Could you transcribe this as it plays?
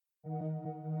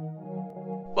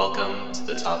Welcome to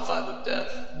the Top 5 of Death,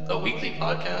 a weekly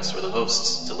podcast where the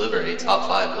hosts deliver a top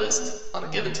 5 list on a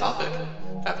given topic.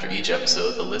 After each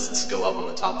episode, the lists go up on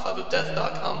the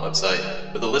top5ofdeath.com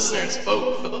website, where the listeners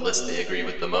vote for the list they agree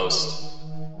with the most.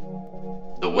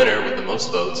 The winner with the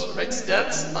most votes writes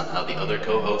deaths on how the other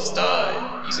co-hosts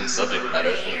die, using subject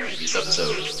matter from the previous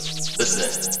episode.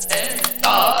 Listen and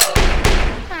die.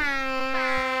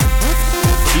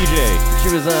 DJ.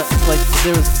 She was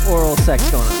there was oral sex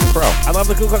going on. Bro, I love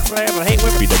the Ku Klux Klan, but I hate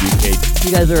women. BWK.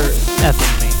 You guys are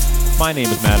effing me. My name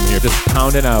is Madam here, just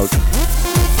pounding out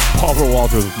Barbara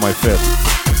Walters with my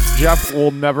fist. Jeff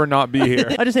will never not be here.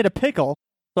 I just ate a pickle,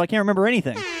 so I can't remember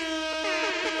anything.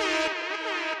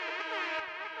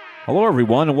 Hello,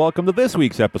 everyone, and welcome to this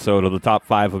week's episode of the Top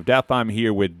 5 of Death. I'm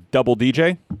here with Double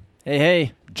DJ,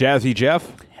 Hey. Jazzy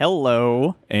Jeff,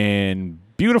 Hello. and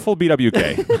beautiful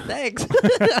BWK. Thanks.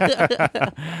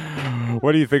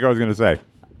 What do you think I was going to say?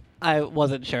 I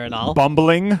wasn't sure at all.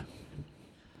 Bumbling?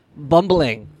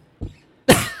 Bumbling.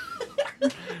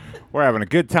 We're having a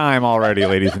good time already,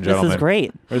 ladies and gentlemen. This is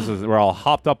great. We're all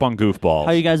hopped up on goofballs.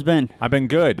 How you guys been? I've been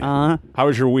good. How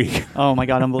was your week? Oh my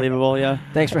god, unbelievable, yeah.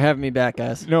 Thanks for having me back,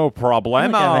 guys. No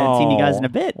problemo. I haven't seen you guys in a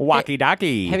bit. Wacky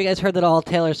docky. Have you guys heard that all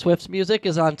Taylor Swift's music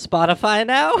is on Spotify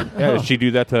now? Yeah, did she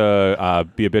do that to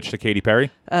be a bitch to Katy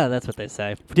Perry? Oh, that's what they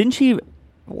say. Didn't she,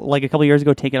 like a couple years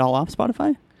ago, take it all off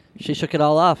Spotify? She shook it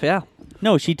all off, yeah.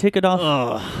 No, she took it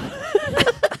off.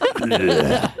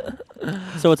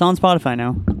 So it's on Spotify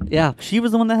now. Yeah. She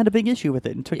was the one that had a big issue with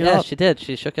it and took it Yeah, off. she did.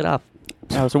 She shook it off.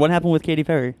 Oh, so what happened with Katy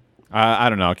Perry? I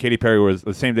don't know. Katy Perry was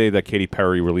the same day that Katy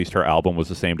Perry released her album was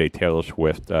the same day Taylor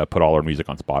Swift put all her music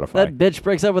on Spotify. That bitch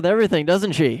breaks up with everything,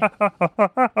 doesn't she?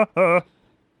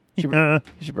 She broke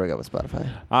up with Spotify.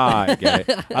 I get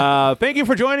it. Thank you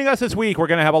for joining us this week. We're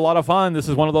going to have a lot of fun. This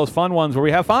is one of those fun ones where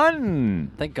we have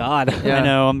fun. Thank God. Yeah. I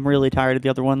know, I'm really tired of the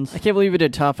other ones. I can't believe we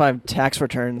did top 5 tax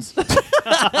returns.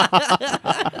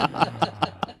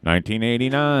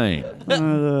 1989.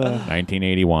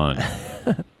 1981.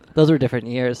 Those were different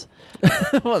years.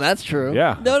 Well, that's true.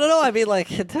 Yeah. No. I mean,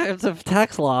 like, in terms of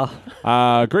tax law.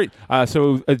 Great.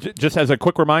 So just as a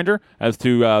quick reminder as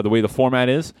to the way the format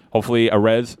is, hopefully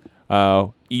Erez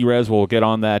will get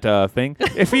on that thing.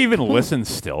 If he even listens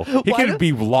still. He could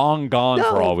be long gone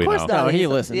No, for all of we course know. not. No, he He's-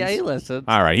 listens. Yeah, he listens.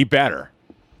 All right, he better.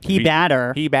 He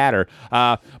batter. He batter.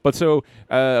 But so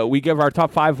we give our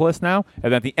top 5 list now,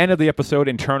 and at the end of the episode,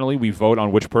 internally, we vote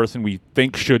on which person we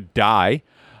think should die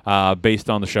based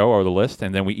on the show or the list,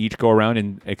 and then we each go around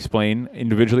and explain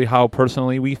individually how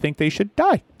personally we think they should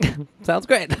die. Sounds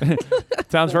great.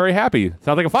 Sounds very happy.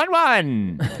 Sounds like a fun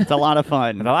one. It's a lot of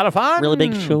fun. A lot of fun. Really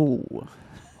big show.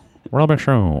 Real big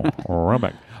show. Real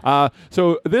big.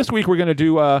 So this week we're going to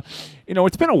do.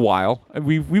 It's been a while.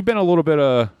 We've been a little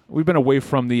bit. We've been away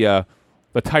from the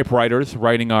typewriters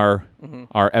writing our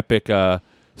epic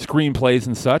screenplays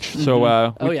and such.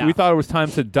 So we thought it was time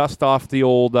to dust off the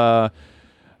old,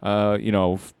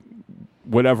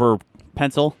 whatever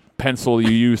Pencil. pencil you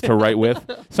use to write with.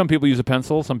 Some people use a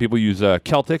pencil. Some people use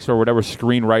Celtics or whatever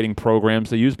screenwriting programs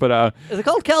they use. But Is it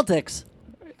called Celtics?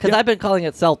 Because Yeah. I've been calling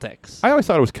it Celtics. I always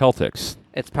thought it was Celtics.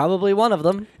 It's probably one of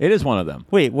them. It is one of them.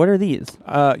 Wait, what are these?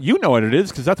 You know what it is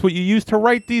because that's what you use to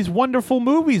write these wonderful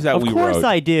movies that Of we course wrote.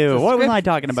 I do. It's a What was script- I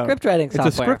talking about? Script writing It's software.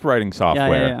 a script writing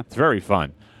software. yeah. It's very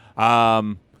fun.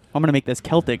 I'm going to make this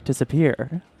Celtic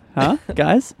disappear. Huh,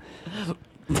 guys?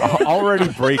 Already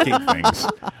breaking things. So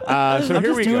I'm here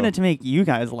just we doing go. it to make you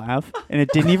guys laugh, and it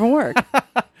didn't even work.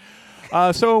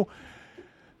 So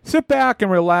sit back and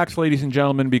relax, ladies and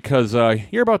gentlemen, because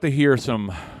you're about to hear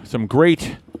some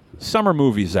great summer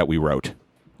movies that we wrote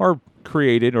or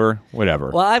created or whatever.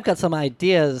 Well, I've got some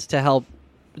ideas to help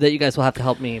that you guys will have to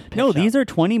help me pitch No, up. these are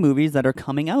 20 movies that are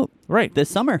coming out Right. this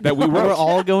summer That we we're wrote.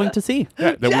 all going to see.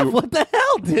 Yeah, that, Jeff, we, what the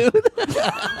hell, dude?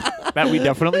 that we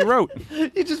definitely wrote.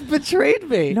 You just betrayed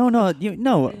me. No,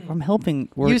 I'm helping.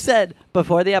 You said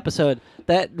before the episode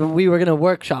that we were going to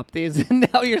workshop these, and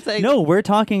now you're saying... No, we're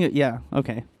talking. Yeah,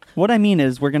 okay. What I mean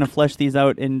is we're going to flesh these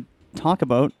out and talk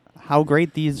about how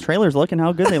great these trailers look and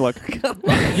how good they look.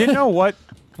 You know what?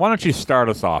 Why don't you start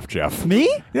us off, Jeff? Me?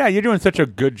 Yeah, you're doing such a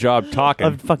good job talking.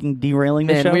 Of fucking derailing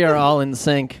the Man, show? we are all in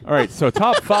sync. All right, so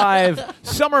top 5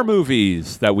 summer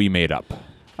movies that we made up.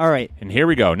 All right. And here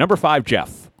we go. Number 5,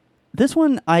 Jeff. This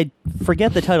one, I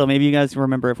forget the title. Maybe you guys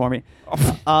remember it for me.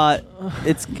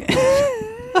 It's...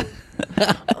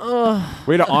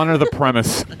 Way to honor the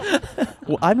premise.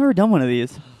 Well, I've never done one of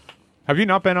these. Have you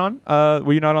not been on?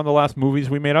 Were you not on the last movies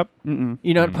we made up? Mm-mm.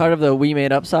 You not part of the We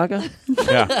Made Up saga?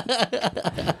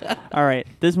 Yeah. All right.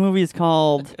 This movie is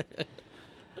called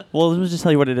Well, let me just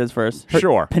tell you what it is first.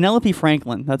 Sure. Penelope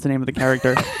Franklin. That's the name of the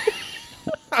character.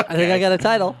 I think I got a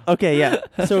title. Okay, yeah.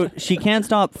 So she can't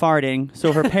stop farting,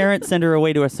 so her parents send her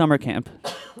away to a summer camp.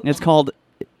 It's called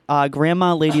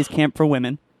Grandma Ladies Camp for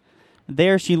Women.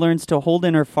 There, she learns to hold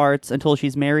in her farts until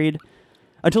she's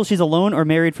alone or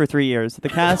married for 3 years. The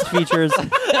cast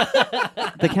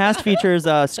features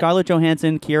Scarlett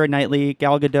Johansson, Keira Knightley,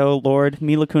 Gal Gadot, Lorde,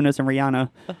 Mila Kunis, and Rihanna.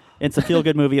 It's a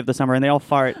feel-good movie of the summer, and they all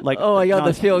fart like. Oh my god,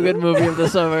 the feel-good movie of the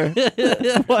summer. That's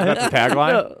the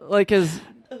tagline? No, like, because,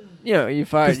 you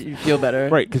fart, you feel better.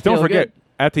 Right, because don't Feel forget, good.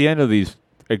 at the end of these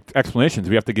explanations,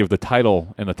 we have to give the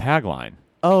title and the tagline.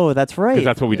 Oh, that's right. Because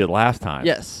that's what we did last time.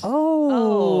 Yes.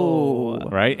 Oh.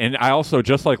 Right? And I also,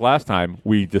 just like last time,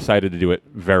 we decided to do it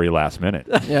very last minute.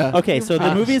 Yeah. Okay, so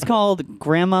the movie is called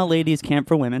Grandma Ladies Camp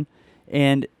for Women,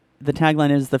 and the tagline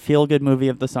is the feel-good movie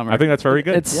of the summer. I think that's very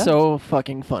good. It's so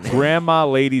fucking funny. Grandma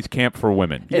Ladies Camp for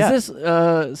Women. Yeah. Is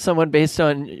this someone based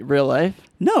on real life?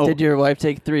 No. Did your wife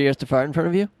take 3 years to fart in front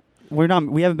of you? We're not.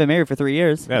 We haven't been married for 3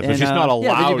 years. Yeah, so and, she's not allowed.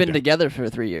 Yeah, but you've been together for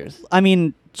 3 years. I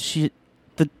mean,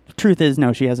 the truth is,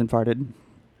 no, she hasn't farted.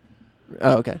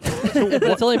 Oh, okay.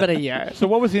 It's only been a year. So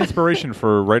what was the inspiration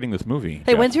for writing this movie?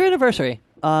 Hey, Jeff? when's your anniversary?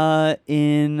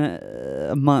 In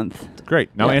a month. Great.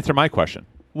 Now Yeah. answer my question.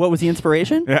 What was the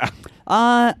inspiration? Yeah.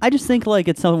 I just think like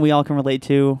it's something we all can relate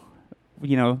to.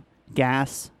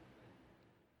 Gas.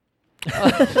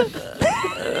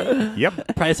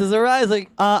 Yep. Prices are rising.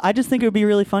 I just think it would be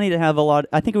really funny to have a lot.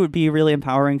 I think it would be really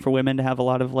empowering for women to have a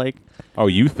lot of like. Oh,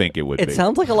 you think it would It be?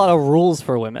 sounds like a lot of rules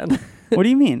for women. What do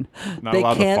you mean? Not they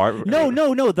allowed can't- to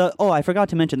fart. No. I forgot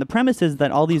to mention the premise is that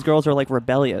all these girls are like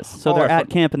rebellious, so Oh, they're I at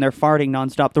camp and they're farting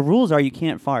nonstop. The rules are you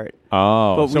can't fart.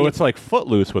 Oh, But so we- it's like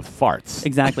Footloose with farts.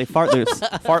 Exactly, fart loose.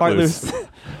 Fart loose.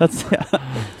 That's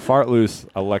Fart loose,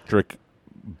 electric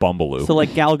bumbaloo. so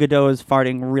like Gal Gadot is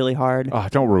farting really hard. Oh,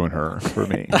 don't ruin her for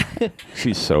me.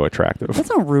 She's so attractive. That's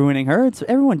not ruining her. It's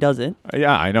everyone does it.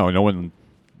 Yeah, I know. No one.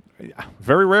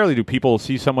 Very rarely do people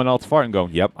see someone else fart and go,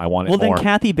 "Yep, I want it Well, more." then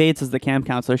Kathy Bates is the camp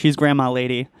counselor. She's Grandma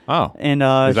Lady, Oh, and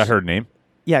is that her name?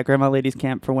 Yeah, Grandma Lady's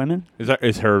Camp for Women.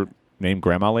 Is her name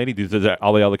Grandma Lady? Does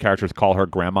all the other characters call her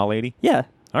Grandma Lady? Yeah,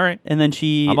 All right, and then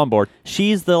I'm on board.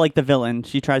 She's the villain.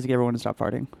 She tries to get everyone to stop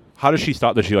farting. How does she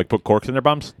stop? Does she put corks in their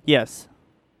bums? Yes.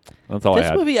 That's all I This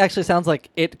had. movie actually sounds like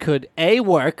it could A,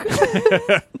 work,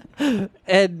 and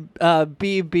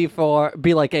be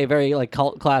like a very like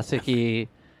cult classic-y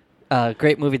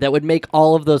great movie that would make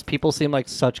all of those people seem like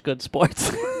such good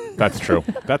sports. That's true.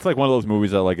 That's like one of those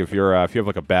movies that if you have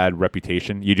like a bad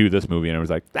reputation, you do this movie and it was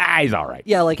like, he's all right.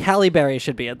 Yeah, like Halle Berry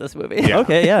should be in this movie. Yeah.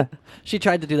 Okay. Yeah. She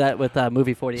tried to do that with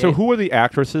movie 48. So who are the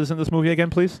actresses in this movie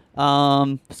again, please?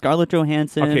 Scarlett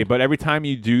Johansson. Okay, but every time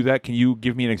you do that, can you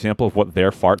give me an example of what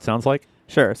their fart sounds like?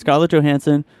 Sure. Scarlett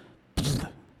Johansson.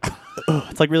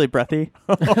 It's like really breathy.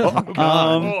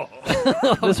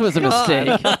 This was a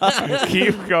mistake.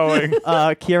 Keep going.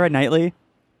 Keira Knightley.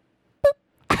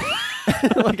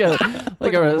 like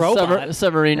a robot.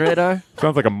 submarine radar.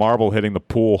 Sounds like a marble hitting the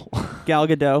pool. Gal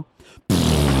Gadot.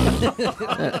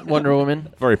 Wonder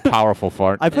Woman. Very powerful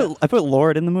fart. I put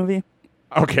Lorde in the movie.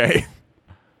 Okay.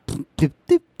 Doop,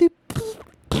 doop,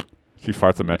 doop. She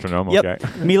farts a metronome. Yep.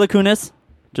 Okay. Mila Kunis.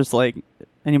 Just like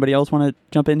anybody else want to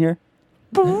jump in here?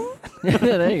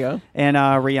 There you go. And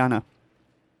Rihanna.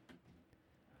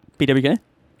 BWK.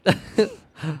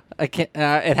 I can't.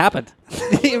 It happened.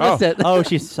 You missed it. Oh,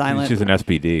 she's silent. She's an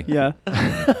SPD. Yeah.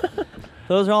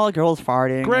 Those are all girls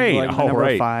farting. Great. Like All number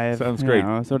right. 5. Sounds You great.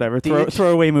 know, so whatever.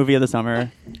 Throwaway movie of the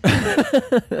summer.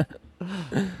 It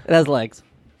has legs.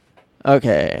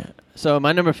 Okay. So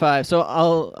my number 5. So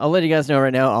I'll let you guys know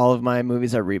right now. All of my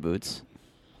movies are reboots.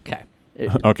 Okay.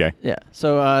 Okay. Yeah.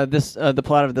 So the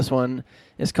plot of this one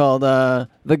is called The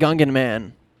Gungan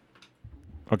Man.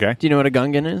 Okay. Do you know what a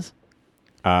Gungan is?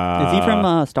 Is he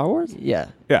from Star Wars? Yeah.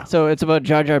 Yeah. So it's about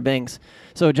Jar Jar Binks.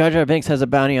 So Jar Jar Binks has a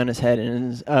bounty on his head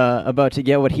and is about to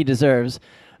get what he deserves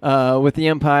with the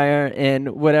Empire and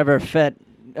whatever Fett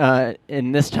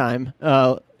in this time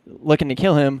looking to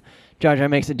kill him. Jar Jar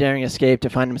makes a daring escape to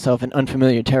find himself in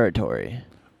unfamiliar territory.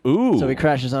 Ooh. So he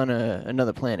crashes on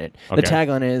another planet. Okay. The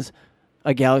tagline is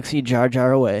 "A galaxy Jar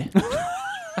Jar away."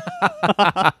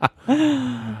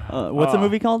 What's the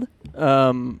movie called?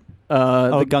 The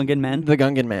Gungan Men. The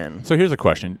Gungan Man. So here's a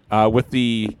question. With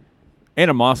the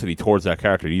animosity towards that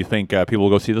character, do you think people will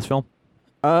go see this film?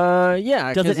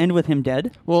 Yeah. Does 'cause- it end with him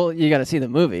dead? Well, you got to see the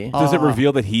movie. Does it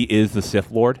reveal that he is the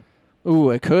Sith Lord?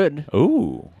 Ooh, it could.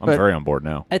 Ooh. I'm But- very on board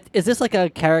now. Is this like a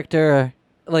character,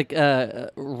 like a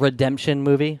redemption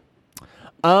movie?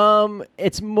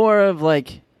 It's more of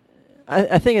like,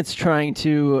 I think it's trying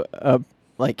to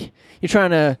like you're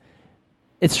trying to.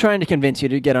 It's trying to convince you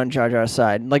to get on Jar Jar's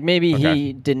side. Like maybe Okay.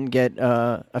 he didn't get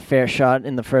a fair shot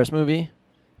in the first movie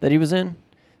that he was in,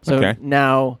 so Okay.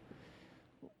 now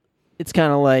it's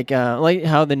kind of like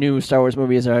how the new Star Wars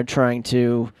movies are trying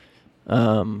to,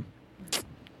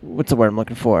 what's the word I'm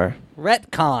looking for?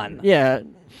 Retcon. Yeah,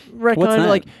 What's retcon. that?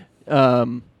 Like,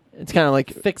 it's kind of like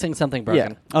Fixing something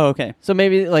broken. Oh, okay. so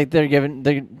maybe like they're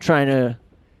trying to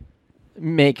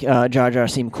make Jar Jar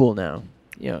seem cool now.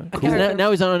 You know, 'cause now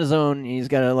he's on his own. He's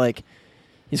got to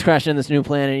he's crashed in this new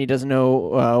planet. He doesn't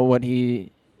know what he's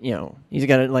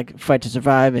got to like fight to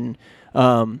survive and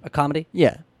A comedy?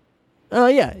 yeah,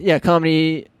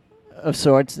 comedy of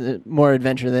sorts, more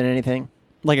adventure than anything.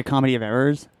 Like a comedy of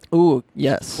errors. Ooh,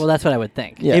 yes. Well, that's what I would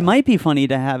think. Yeah. It might be funny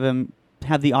to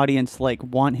have the audience like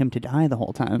want him to die the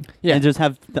whole time. Yeah. And just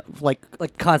have Like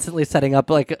constantly setting up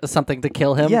like something to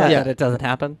kill him, Yeah. but Yeah. that it doesn't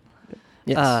happen.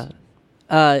 yes.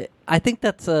 I think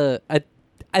that's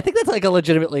I think that's like a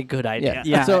legitimately good idea. Yeah.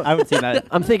 yeah, So- I would see that.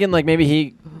 I'm thinking like maybe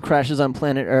he crashes on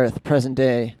planet Earth, present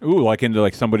day. Ooh, like into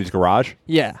like somebody's garage.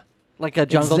 Yeah. Like a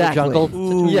jungle Exactly. to jungle.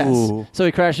 Ooh. Yes. So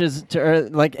he crashes to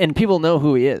Earth, and people know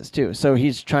who he is too. So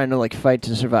he's trying to like fight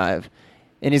to survive,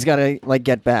 and he's got to like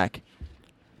get back.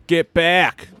 Get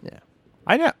back. Yeah.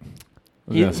 I know.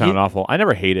 This is gonna sound awful. I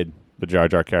never hated the Jar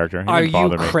Jar character. He Are didn't you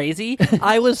bother me. crazy?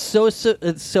 I was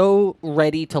so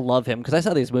ready to love him because I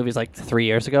saw these movies like 3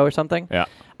 years ago or something. Yeah.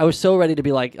 I was so ready to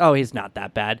be like, oh, he's not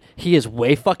that bad. He is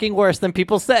way fucking worse than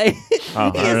people say.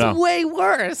 Oh, he I don't is know. way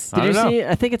worse. I Did you don't know. see?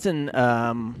 I think it's in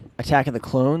Attack of the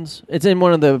Clones. It's in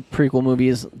one of the prequel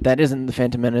movies that isn't the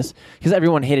Phantom Menace because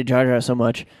everyone hated Jar Jar so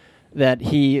much that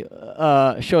he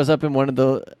shows up in one of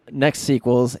the next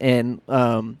sequels and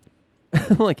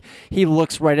like he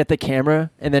looks right at the camera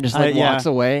and then just like Yeah. walks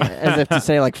away as if to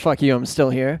say like "fuck you, I'm still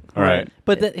here." All right.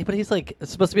 But he's like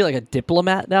supposed to be like a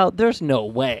diplomat now. There's no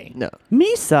way. No.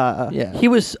 Misa. Yeah. He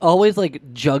was always like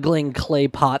juggling clay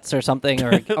pots or something,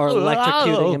 or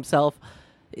electrocuting himself.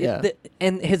 Yeah.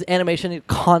 And his animation is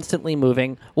constantly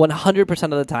moving, 100%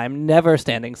 of the time, never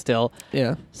standing still.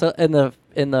 Yeah. So in the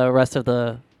rest of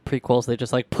the prequels, they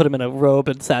just like put him in a robe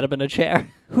and sat him in a chair.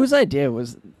 Whose idea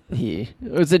was he?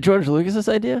 Was it George Lucas's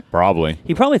idea? Probably.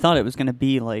 He probably thought it was going to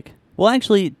be like. Well,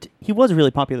 actually, he was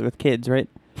really popular with kids, right?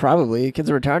 Probably. Kids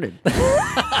are retarded.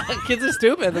 Kids are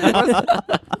stupid.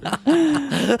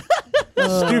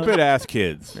 Stupid ass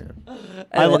kids.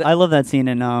 I love that scene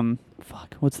in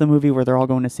what's the movie where they're all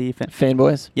going to see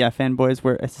Fanboys. Fanboys,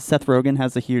 where Seth Rogen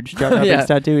has a huge Jar Jar Yeah. Binks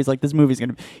tattoo. He's like, this movie's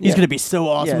gonna be so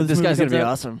awesome. Yeah, when this movie guy's gonna comes be out."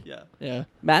 awesome. Yeah. Yeah.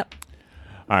 Matt?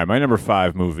 All right, my number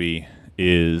 5 movie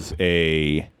is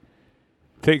it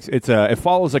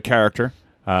follows a character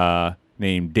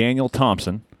named Daniel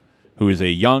Thompson, who is a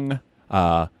young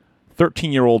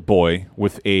 13-year-old boy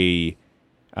with the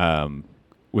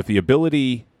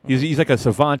ability. He's like a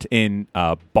savant in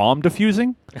bomb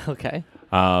defusing. Okay.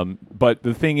 But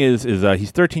the thing is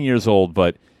he's 13 years old,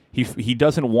 but he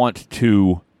doesn't want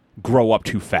to grow up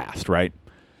too fast, right?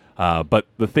 But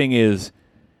the thing is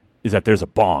that there's a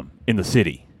bomb in the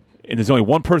city, and there's only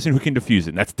one person who can defuse it,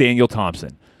 and that's Daniel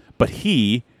Thompson. But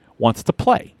he wants to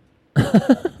play.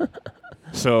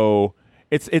 So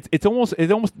it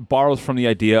almost borrows from the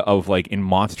idea of like in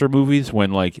monster movies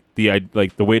when like the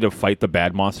way to fight the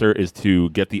bad monster is to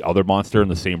get the other monster in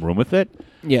the same room with it.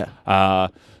 Yeah.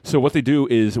 So what they do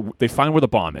is they find where the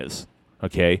bomb is,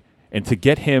 okay? And to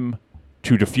get him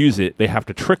to defuse it, they have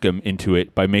to trick him into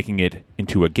it by making it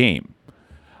into a game.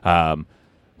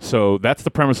 So that's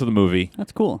the premise of the movie,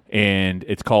 That's cool. and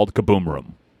it's called Kaboom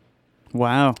Room.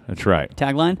 Wow. That's right.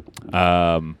 Tagline?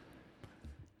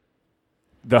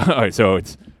 All right, so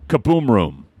it's Kaboom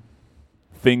Room.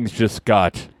 Things just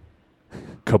got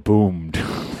kaboomed.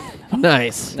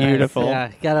 Nice. Beautiful.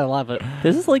 Yeah, gotta love it.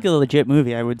 This is like a legit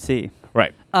movie I would see.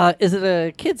 Right. Is it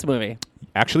a kids movie?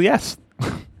 Actually, yes.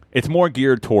 It's more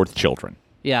geared towards children.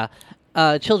 Yeah.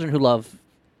 Children who love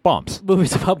Bombs.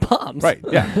 movies about bombs. Right,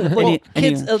 yeah. Well, Any-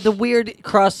 kids, the weird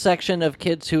cross section of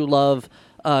kids who love,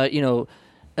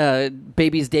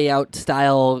 Baby's Day Out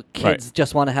style kids Right.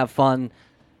 just want to have fun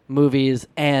movies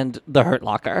and The Hurt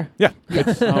Locker. Yeah.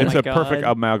 It's my a God. perfect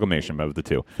amalgamation of the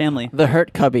two. Family. The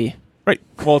Hurt Cubby. Right.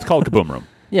 Well, it's called Kaboom Room.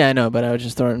 Yeah, I know, but I was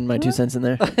just throwing my 2 cents in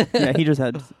there. Yeah, he just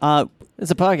had.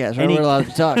 It's a podcast, right? Any- We're allowed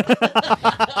to talk.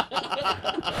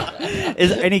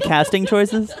 Is there any casting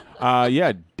choices?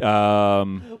 Yeah.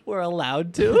 We're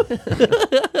allowed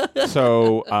to.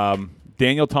 So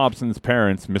Daniel Thompson's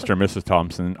parents, Mr. and Mrs.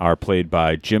 Thompson, are played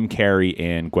by Jim Carrey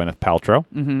and Gwyneth Paltrow.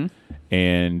 Mm-hmm.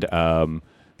 And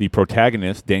the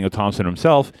protagonist, Daniel Thompson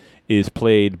himself, is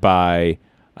played by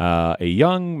a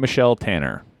young Michelle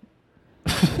Tanner.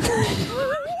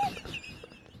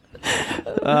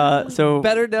 So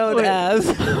Better known as.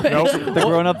 Nope. the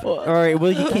grown-up. All right.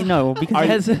 Well, you can't know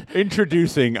because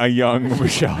Introducing a young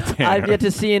Michelle Tanner. I've yet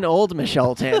to see an old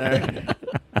Michelle Tanner.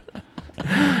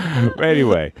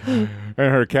 Anyway, and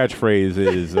her catchphrase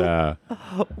is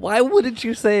Why wouldn't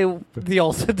you say the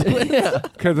Olsen twins?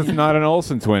 because it's not an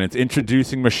Olsen twin. It's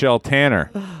introducing Michelle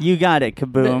Tanner. you got it.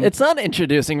 Kaboom. It's not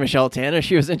introducing Michelle Tanner.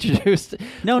 She was introduced.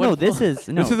 no. This is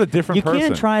a different You person.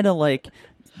 can't try to like.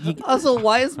 Also,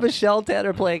 why is Michelle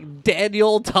Tanner playing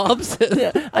Daniel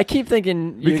Thompson? I keep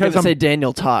thinking you're Because going to I'm- say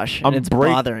Daniel Tosh, and it's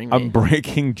bothering me. I'm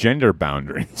breaking gender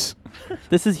boundaries.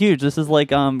 This is huge. This is like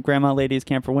Grandma Ladies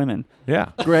Camp for Women.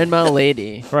 Yeah. Grandma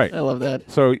Lady. Right. I love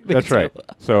that. So that's right.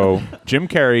 So Jim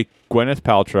Carrey, Gwyneth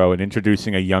Paltrow, and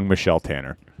introducing a young Michelle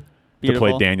Tanner to Beautiful.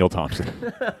 play Daniel Thompson.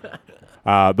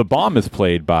 The bomb is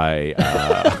played by.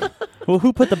 Well,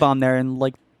 who put the bomb there? And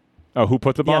like, Oh, who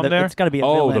put the bomb there? it's gotta be a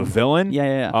oh, villain. the villain?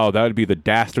 Yeah. Oh, that would be the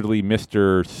dastardly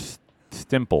Mr.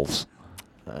 Stimples.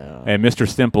 And Mr.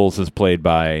 Stimples is played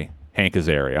by Hank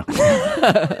Azaria.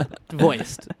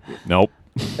 Voiced. Nope.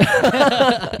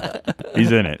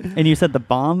 He's in it. And you said the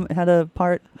bomb had a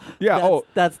part. Yeah.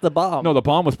 That's the bomb. No, the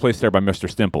bomb was placed there by Mr.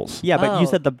 Stimples. Yeah, but you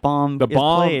Oh. said the bomb. The is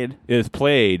bomb played. is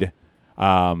played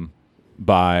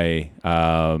by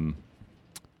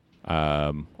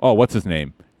what's his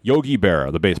name? Yogi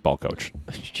Berra, the baseball coach.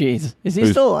 Jeez. Is he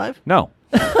Who's- still alive? No.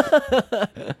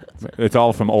 It's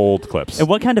all from old clips. And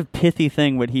what kind of pithy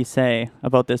thing would he say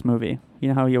about this movie? You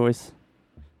know how he always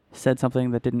said something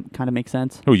that didn't kind of make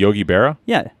sense? Who, Yogi Berra?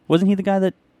 Yeah. Wasn't he the guy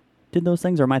that did those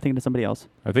things, or am I thinking of somebody else?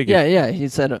 I think Yeah. He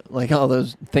said like all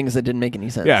those things that didn't make any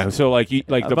sense. Yeah, so like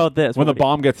About this, when what the would he-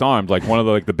 bomb gets armed, like one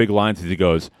of the big lines is he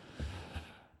goes,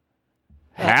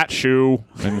 hat shoe,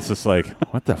 and it's just like,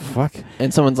 what the fuck?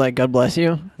 And someone's like, God bless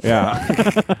you. Yeah.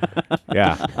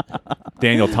 Yeah.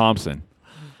 Daniel Thompson.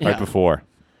 Right Yeah. before.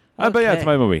 But yeah, it's Okay.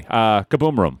 my movie.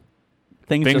 Kaboom Room.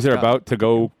 Things Things just are about to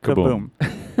go kaboom.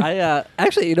 I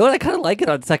actually, you know what? I kind of like it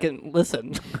on second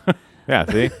listen. Yeah,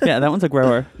 see? Yeah, that one's a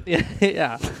grower.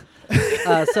 Yeah.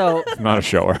 So Not a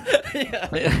shower.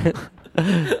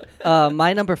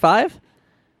 my number 5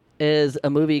 is a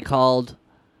movie called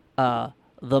The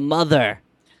Mother,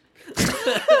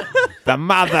 The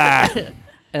mother.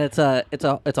 and it's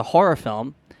a horror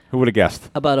film Who would have guessed?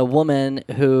 about a woman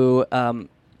who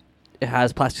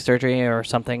has plastic surgery or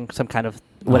something, some kind of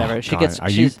whatever. Oh, She God.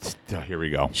 gets Here we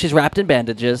go. she's wrapped in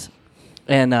bandages,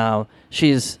 and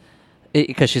she's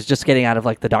because she's just getting out of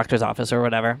like the doctor's office or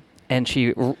whatever, and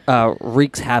she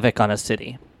wreaks havoc on a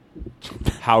city.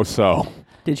 How so?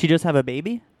 Did she just have a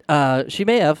baby? She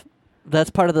may have.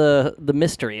 That's part of the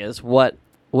mystery is what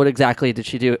exactly did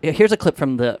she do? Here's a clip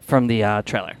from the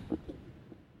trailer.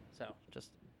 So just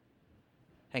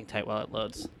hang tight while it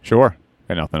loads. Sure.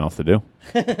 Got nothing else to do.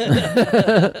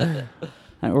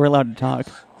 We're allowed to talk.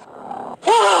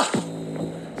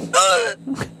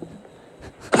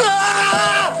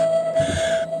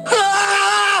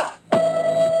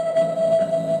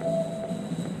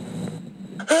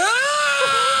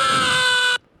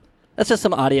 That's just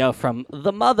some audio from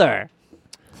The Mother.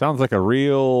 Sounds like a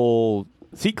real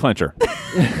seat clencher.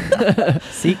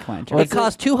 Seat clencher. It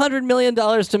cost $200 million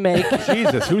to make.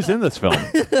 Jesus, who's in this film?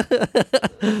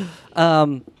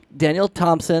 Daniel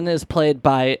Thompson is played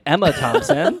by Emma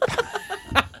Thompson.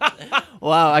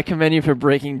 Wow, I commend you for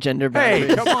breaking gender Hey,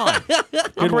 boundaries. come on.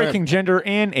 You're breaking gender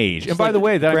and age. And by the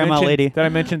way, that Grandma lady. I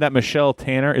mentioned that Michelle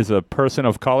Tanner is a person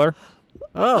of color.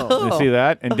 Oh. You see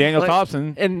that? And Daniel Like-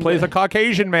 Thompson and- plays a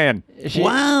Caucasian man. Is she-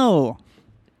 Wow.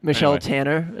 Michelle Anyway.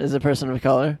 Tanner is a person of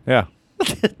color. Yeah.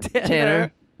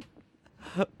 Tanner.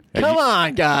 Come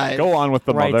on, guys. Go on with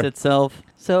the Writes mother. itself.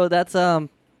 So that's the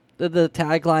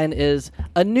tagline is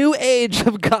a new age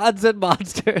of gods and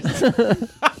monsters.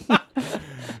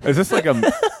 Is this like a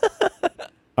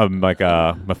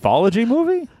mythology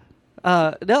movie?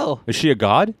 No, Is she a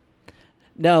god?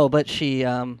 no, but she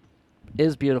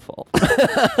is beautiful.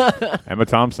 Emma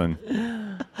Thompson.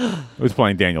 Who's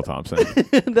playing Daniel Thompson?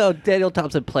 No, Daniel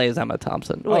Thompson plays Emma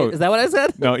Thompson. Wait, Oh. is that what I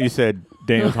said? No, you said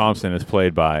Daniel Thompson is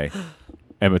played by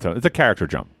Emma Thompson. It's a character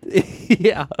jump.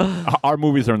 Yeah, Our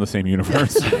movies are in the same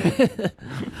universe.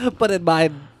 but in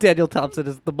mine, Daniel Thompson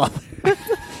is the mother.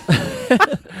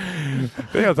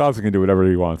 Daniel Thompson can do whatever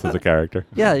he wants as a character.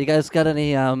 Yeah, you guys got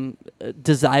any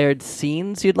desired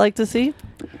scenes you'd like to see?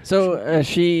 So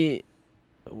she.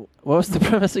 What was the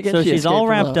premise again? So She she's all escaped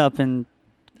from wrapped a- up in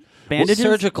bandages.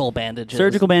 Surgical bandages.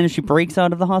 Surgical bandage. She breaks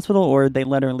out of the hospital, or they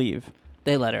let her leave,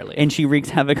 They let her leave. and she wreaks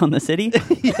havoc on the city.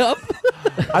 Yep.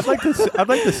 I'd like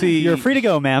to see. You're free to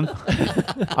go, ma'am.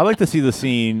 I'd like to see the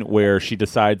scene where she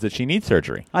decides that she needs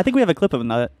surgery. I think we have a clip of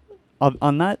that.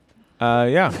 On that.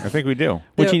 Yeah, I think we do.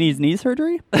 When she needs knee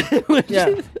surgery?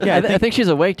 Yeah, Yeah, I think she's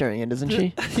awake during it, isn't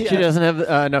she? She doesn't have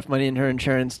enough money in her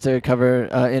insurance to cover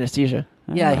anesthesia.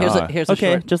 Yeah, here's a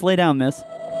Okay, short. just lay down, miss.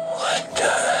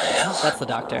 That's the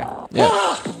doctor.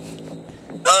 Yeah.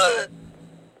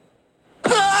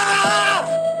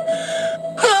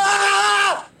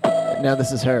 Now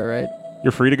this is her, right?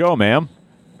 You're free to go, ma'am.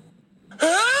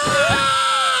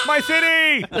 My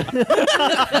city!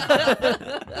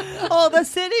 Oh, the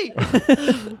city!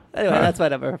 Anyway, that's my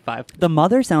number 5. The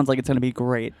mother sounds like it's going to be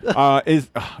great.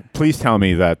 Please tell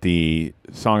me that the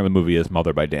song of the movie is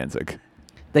 "Mother" by Danzig.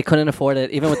 They couldn't afford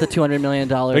it, even with the $200 million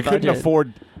They budget. couldn't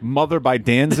afford "Mother" by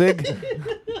Danzig,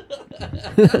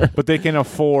 but they can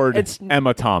afford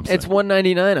Emma Thompson. It's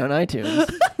 $1.99 on iTunes.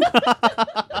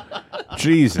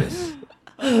 Jesus.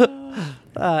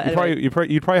 Anyway, You'd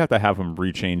probably have to have him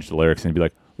rechange the lyrics and be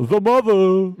like, "The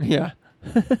mother." Yeah.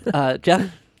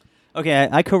 Jeff? Okay,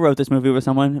 I co-wrote this movie with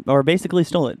someone, or basically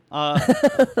stole it.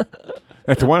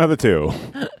 It's one of the two.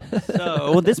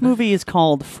 So this movie is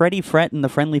called Freddie Fret and the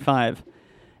Friendly Five.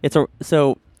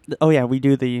 Oh yeah, we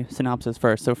do the synopsis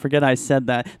first. So forget I said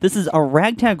that. This is a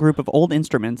ragtag group of old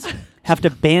instruments have to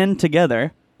band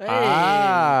together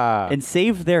and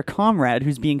save their comrade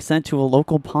who's being sent to a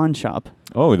local pawn shop.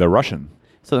 Oh, they're Russian.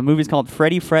 So the movie's called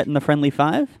Freddie Fret and the Friendly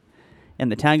Five,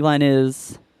 and the tagline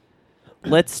is,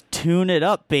 "Let's tune it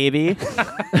up, baby."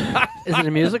 Is it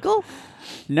a musical?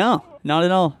 No, not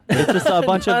at all. It's just a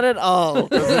bunch Not of at all.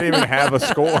 Doesn't even have a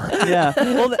score. yeah.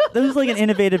 Well, that was like an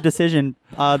innovative decision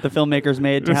the filmmakers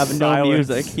made to Just have no silence.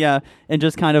 music. Yeah, and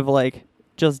just kind of like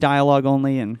just dialogue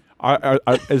only, and Are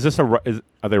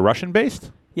they Russian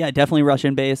based? yeah, definitely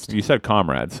Russian based. You said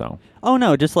comrade, so Oh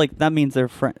no, just like that means they're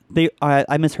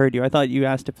I misheard you. I thought you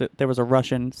asked if there was a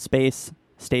Russian space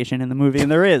station in the movie,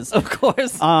 and there is. Of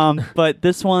course. But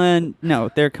this one, no,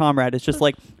 their comrade is just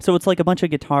like, so it's like a bunch of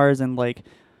guitars and like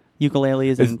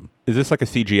ukuleles and is this like a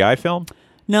CGI film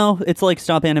no, it's like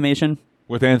stop animation.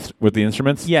 with the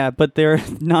instruments? Yeah, but they're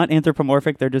not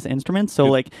anthropomorphic. They're just instruments. So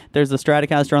Yep. like, there's a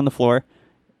Stratocaster on the floor,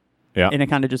 Yeah. and it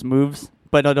kind of just moves,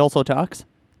 but it also talks.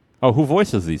 Oh, who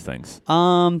voices these things?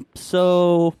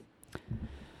 So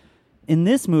in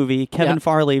this movie, Kevin Yeah.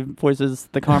 Farley voices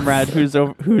the comrade who's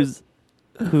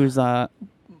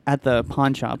at the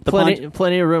pawn shop. The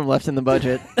Plenty of room left in the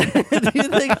budget. Do you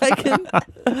think I can?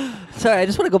 Sorry, I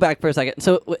just want to go back for a second.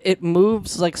 So it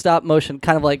moves like stop motion,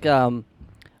 kind of like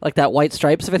that White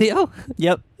Stripes video.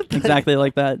 Yep, exactly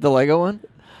like that. The Lego one?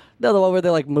 No, the one where they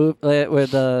like move, where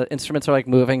the instruments are like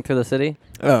moving through the city.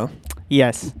 Oh.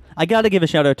 Yes, I got to give a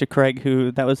shout out to Craig,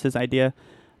 who that was his idea.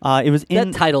 It was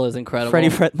in That title is incredible. Freddie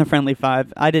Fret and the Friendly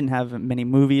Five. I didn't have many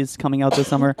movies coming out this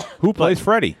summer. Who plays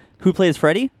Freddy? Who plays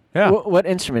Freddie? Yeah. What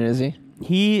instrument is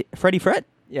he? Freddie Fret.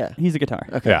 Yeah. He's a guitar.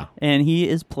 Okay. Yeah. And he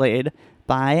is played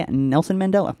by Nelson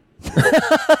Mandela.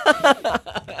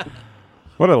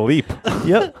 What a leap.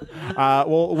 Yep.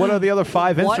 Well, what are the other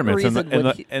 5 What instruments in reason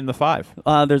would in the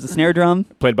 5? There's a snare drum.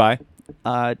 Played by?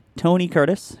 Tony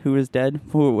Curtis, who is dead.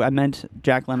 Who I meant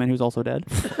Jack Lemmon, who's also dead.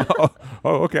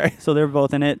 Oh, okay. So they're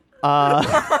both in it.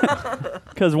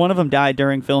 Because one of them died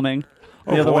during filming.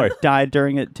 The Oh, other boy. one died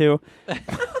during it too.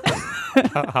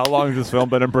 How long has this film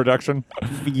been in production?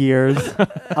 Years.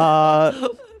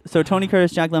 So Tony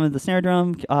Curtis, Jack Lemmon, the snare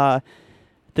drum.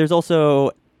 There's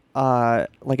also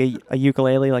like a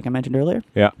ukulele, like I mentioned earlier,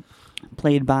 Yeah.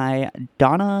 played by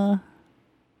Donna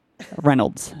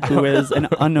Reynolds, who is an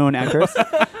unknown actress.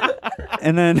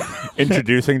 And then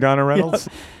Introducing Donna Reynolds.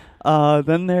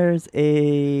 then there's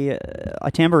a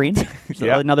tambourine, which is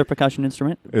Yeah. another percussion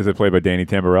instrument. Is it played by Danny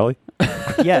Tamborelli?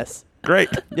 Yes. Great.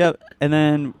 Yep. And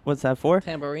then what's that for?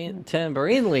 Tambourine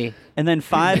Lee. And then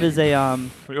 5 is a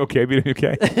Okay, be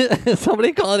okay.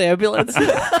 Somebody call an ambulance.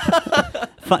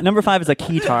 number 5 is a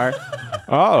keytar.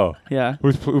 Oh. Yeah.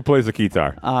 Who plays the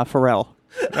guitar? Pharrell.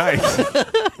 Nice.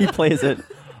 He plays it.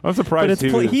 I'm But surprised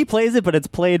it's he plays it, but it's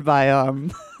played by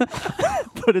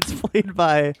but it's played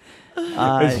by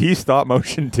Is he stop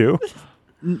motion too?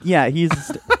 yeah,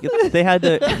 they had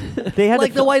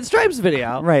like to the White Stripes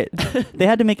video. right. They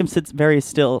had to make him sit very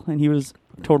still, and he was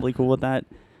totally cool with that.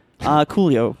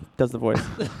 Coolio does the voice.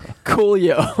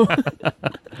 Coolio.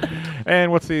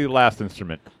 And what's the last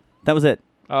instrument? That was it.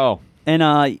 Oh.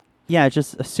 And yeah,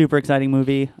 just a super exciting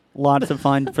movie. Lots of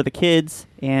fun for the kids,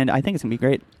 and I think it's gonna be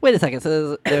great. Wait a second.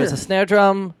 So there's a snare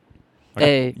drum,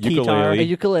 a Ukulele.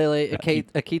 ukulele, a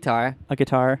guitar, A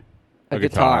guitar. a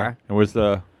guitar. And where's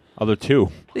the other 2?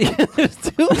 There's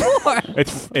 2 more.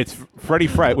 It's Freddie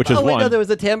Fret, which is Oh wait, one. no, there was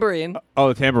a tambourine. Oh,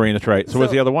 the tambourine. That's right. So what's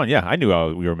So- the other one? Yeah, I knew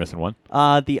we were missing one.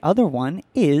 The other one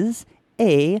is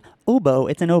a oboe.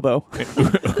 It's an oboe.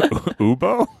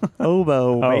 Ubo?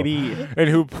 Oboe, Oh. baby. And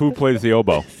who plays the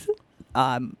oboe?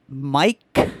 Mike.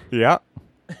 Yeah.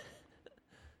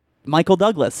 Michael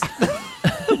Douglas.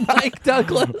 Mike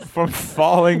Douglas. From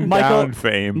Falling Down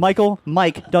fame.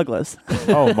 Mike Douglas.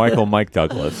 Oh, Mike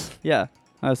Douglas. Yeah.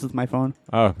 This is my phone.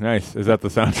 Oh, nice. Is that the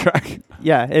soundtrack?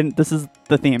 Yeah, and this is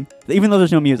the theme. Even though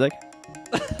there's no music.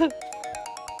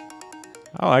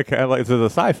 Oh, I like. This is a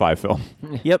sci-fi film.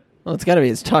 Yep. Well, it's got to be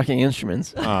his talking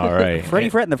instruments. All right. Freddie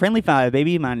Fret and the Friendly Five,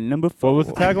 baby. My number 4. What was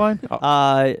the tagline?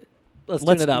 Let's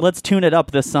tune it up. Let's tune it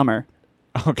up this summer.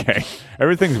 Okay.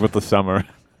 Everything's with the summer.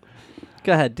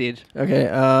 Go ahead, Deej. Okay.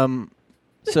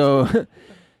 So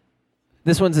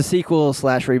this one's a sequel /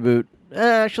 reboot.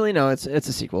 Actually, no, it's a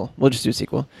sequel. We'll just do a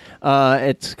sequel.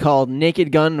 It's called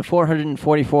Naked Gun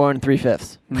 444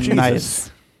 3/5.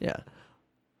 Nice. Yeah.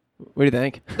 What do you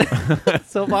think?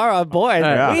 So far on board.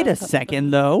 Yeah. Wait a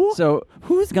second, though. So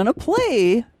Who's gonna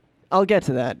play? I'll get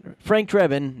to that. Frank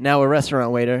Drebin, now a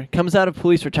restaurant waiter, comes out of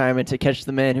police retirement to catch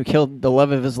the man who killed the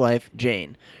love of his life,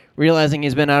 Jane. Realizing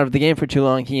he's been out of the game for too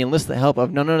long, he enlists the help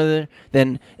of none other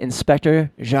than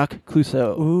Inspector Jacques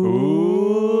Clouseau. Ooh.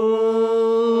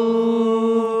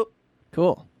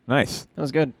 Cool. Nice. That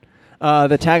was good.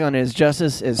 The tagline is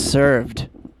 "Justice is served"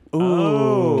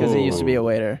 Oh. because he used to be a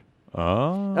waiter.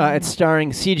 Oh. It's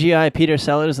starring CGI Peter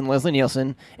Sellers and Leslie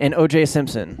Nielsen and O.J.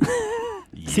 Simpson.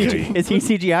 Yay. Is he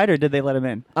CGI'd or did they let him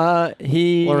in?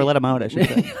 He Or let him out, I should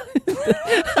say.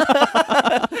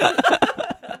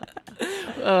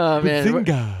 Oh man,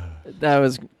 that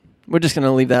was. We're just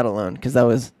gonna leave that alone because that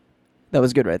was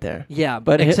good right there. Yeah,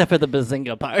 But but except for the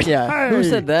bazinga part. Yeah, who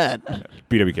said that?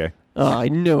 BWK. Oh, I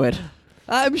knew it.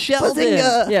 I'm Sheldon.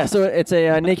 Yeah, so it's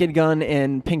a Naked Gun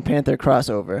and Pink Panther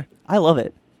crossover. I love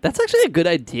it. That's actually a good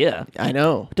idea. I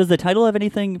know. Does the title have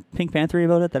anything Pink Panther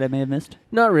about it that I may have missed?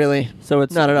 Not really. So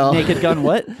it's Not at all. Naked Gun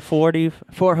what? 40.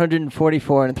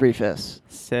 444 3/5.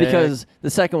 Sick. Because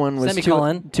the second one was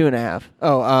Semicolon. 2.5.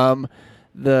 Oh,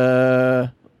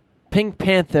 the Pink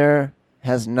Panther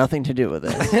has nothing to do with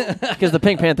it because the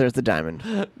Pink Panther is the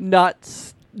diamond. Not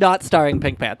starring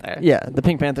Pink Panther. Yeah, the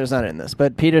Pink Panther's not in this,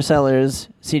 but Peter Sellers'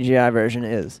 CGI version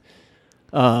is.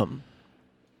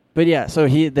 But yeah, so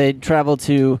they travel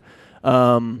to,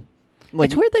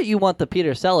 It's weird that you want the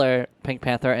Peter Seller Pink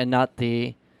Panther and not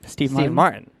the Steve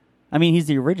Martin. I mean, he's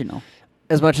the original.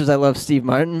 as much as I love Steve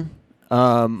Martin.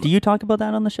 Do you talk about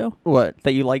that on the show? What?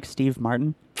 That you like Steve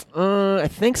Martin? I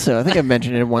think so. I think I've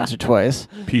mentioned it once or twice.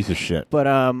 Piece of shit. But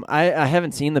I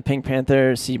haven't seen the Pink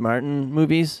Panther Steve Martin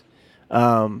movies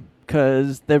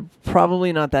because they're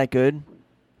probably not that good.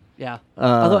 Yeah.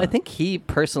 Although I think he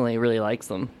personally really likes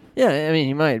them. Yeah, I mean,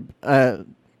 he might. I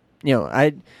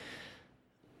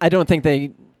don't think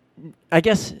they. I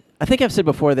think I've said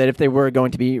before that if they were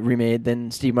going to be remade,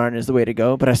 then Steve Martin is the way to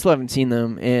go. But I still haven't seen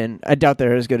them, and I doubt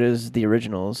they're as good as the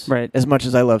originals. Right. As much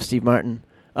as I love Steve Martin,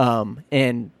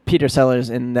 and Peter Sellers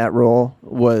in that role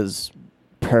was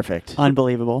perfect.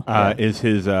 Unbelievable. Is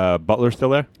his butler still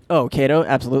there? Oh, Kato,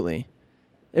 absolutely.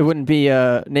 It wouldn't be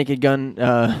a Naked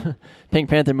Gun Pink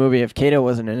Panther movie if Kato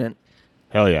wasn't in it.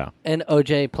 Hell yeah. And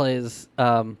OJ plays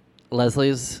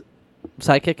Leslie's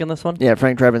sidekick in this one. Yeah,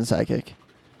 Frank Drebin's sidekick.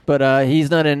 But he's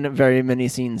not in very many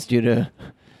scenes due to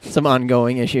some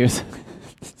ongoing issues.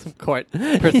 Some court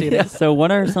proceedings. So what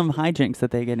are some hijinks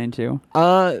that they get into?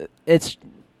 It's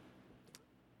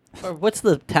Or what's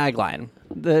the tagline?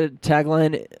 the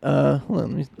tagline. Hold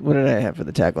on, what did I have for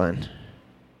the tagline?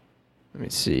 Let me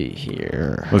see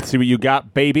here. Let's see what you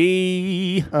got,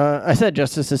 baby. I said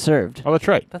justice is served. Oh, that's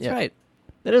right. That's Yeah. right.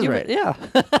 That is You- right. Yeah.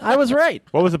 I was right.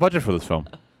 What was the budget for this film?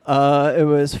 It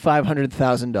was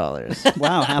 $500,000.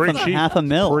 Wow, Pretty cheap. half a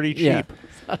mil. Pretty cheap. Yeah.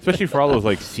 Especially for all those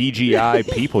like CGI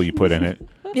people you put in it.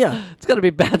 Yeah. It's gonna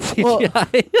be bad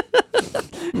CGI.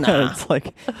 It's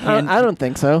like I don't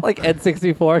think so. like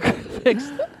N64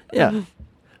 graphics. Yeah.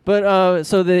 But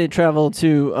so they travel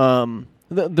to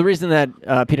the reason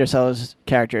that Peter Sellers'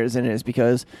 character is in it is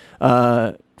because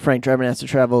Frank Drebin has to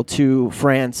travel to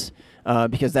France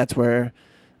because that's where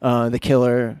the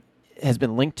killer has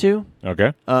been linked to.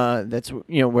 Okay. That's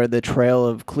where the trail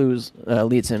of clues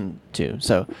leads him to.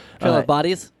 So Trail of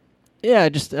bodies, yeah,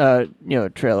 just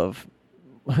trail of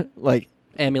like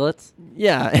amulets.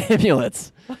 yeah,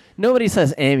 amulets. Nobody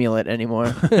says amulet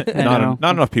anymore.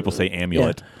 Not enough people say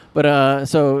amulet. But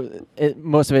so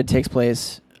most of it takes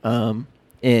place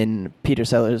in Peter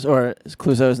Sellers or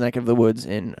Clouseau's neck of the woods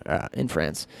in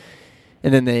France,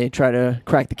 and then they try to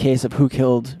crack the case of who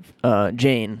killed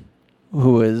Jane,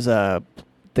 who was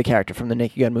the character from the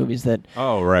Naked Gun movies that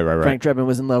Oh, right. Frank Drebin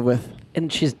was in love with.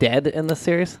 And she's dead in the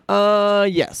series.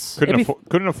 Yes.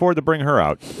 Couldn't afford to bring her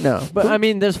out. No, but I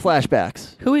mean, there's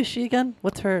flashbacks. Who is she again?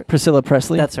 What's her? Priscilla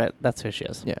Presley. That's right. That's who she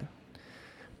is. Yeah.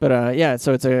 But yeah,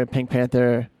 so it's a Pink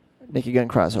Panther Naked Gun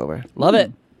crossover. Love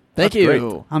it. Thank That's you.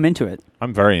 great. I'm into it.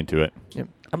 I'm very into it.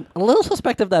 I'm a little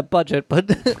suspect of that budget, but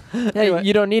Hey, anyway,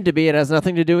 you don't need to be. It has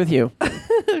nothing to do with you.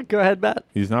 go ahead, Matt.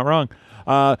 He's not wrong.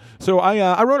 So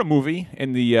I wrote a movie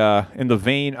in the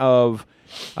vein of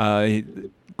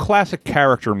classic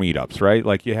character meetups, right?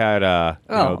 Like you had the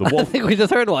I wolf, think we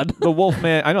just heard one. the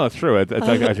Wolfman. I know that's true. It's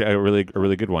actually a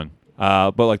really good one.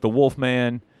 But like the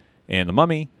Wolfman and the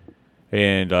Mummy,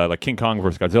 and like King Kong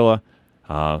versus Godzilla.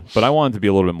 But I wanted to be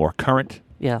a little bit more current.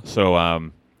 Yeah.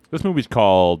 So this movie's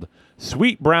called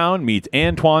Sweet Brown Meets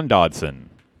Antoine Dodson.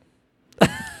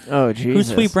 Oh, Jesus. Who's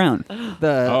Sweet Brown?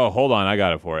 Oh, hold on, I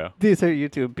got it for you. These are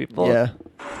YouTube people. Yeah.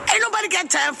 Ain't nobody got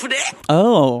time for that.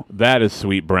 Oh, That is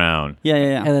Sweet Brown. yeah.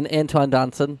 And then Antoine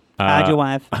Dodson. How'd your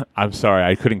wife? I'm sorry,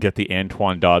 I couldn't get the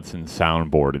Antoine Dodson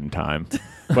soundboard in time,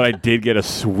 but I did get a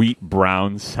Sweet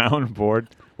Brown soundboard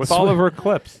with all of her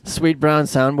clips. Sweet Brown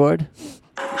soundboard.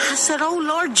 I said, oh,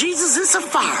 Lord Jesus, it's a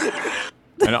fire.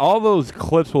 And all those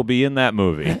clips will be in that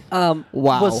movie. Wow.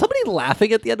 Was somebody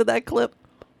laughing at the end of that clip?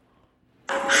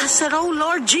 I said, oh,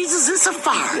 Lord Jesus, it's a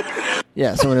fire.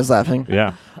 Yeah, someone is laughing.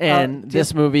 Yeah. And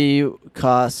this movie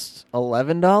cost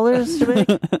 $11 to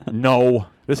make? No,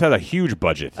 this had a huge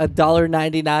budget.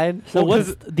 $1.99. So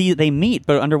what's they meet,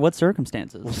 but under what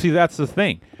circumstances? Well, see, that's the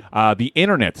thing. The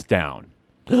internet's down.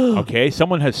 Okay?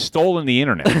 Someone has stolen the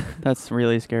internet. That's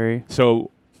really scary. So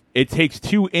it takes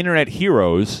two internet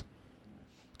heroes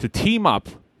to team up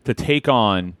to take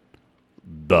on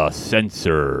the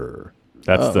censor.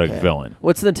 That's the Okay. villain.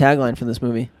 What's the tagline for this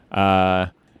movie?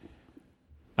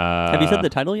 Have you said the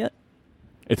title yet?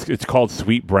 It's called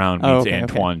Sweet Brown Meets Oh, okay,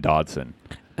 Antoine Dodson.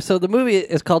 So the movie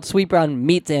is called Sweet Brown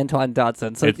Meets Antoine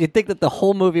Dodson. So It's- you'd think that the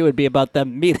whole movie would be about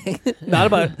them meeting, not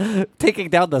about taking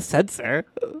down the censor.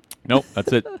 Nope,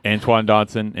 that's it. Antoine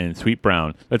Dodson and Sweet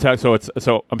Brown. That's how.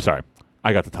 So I'm sorry,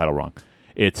 I got the title wrong.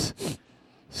 It's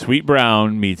Sweet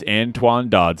Brown meets Antoine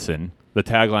Dodson. The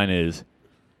tagline is,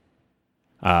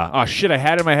 oh shit, I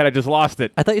had it in my head, I just lost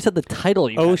it. I thought you said the title.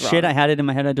 You Oh had shit! wrong. I had it in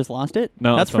my head. I just lost it.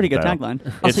 No, that's that's pretty not good the title.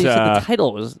 tagline. Oh, so you said It's, the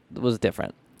title was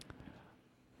different.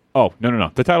 Oh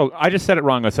no. The title. I just said it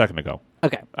wrong a second ago.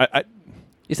 Okay, I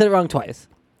you said it wrong twice.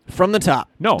 From the top.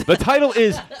 no. The title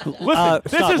is. Listen,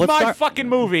 this stop. is Let's my start- fucking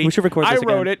movie. We should record I this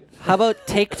wrote again. it. How about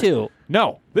take two?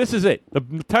 No, this is it. The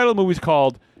title of the movie's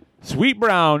called Sweet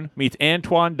Brown meets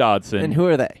Antoine Dodson. And who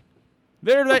are they?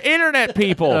 They're the internet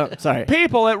people. Oh, sorry.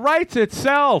 People, it writes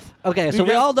itself. Okay, so You we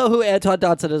got- all know who Antoine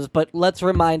Dodson is, but let's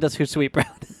remind us who Sweet Brown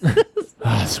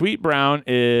is. Sweet Brown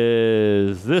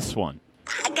is this one.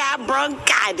 I got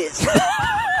bronchitis.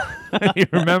 You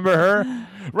remember her?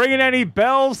 Ringing any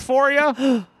bells for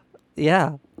you?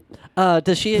 Yeah.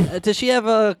 Does she have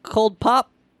a cold pop?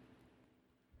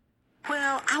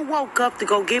 Well, I woke up to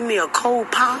go give me a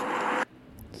cold pop.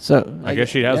 So I guess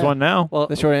she has yeah. one now. Well,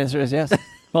 The short answer is yes.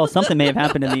 Well, something may have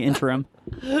happened in the interim.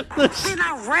 Then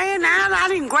I ran out. I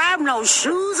didn't grab no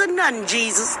shoes or nothing,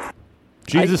 Jesus.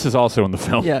 Jesus is also in the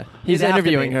film. Yeah, he's He'd have to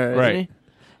interviewing be. her, Right. isn't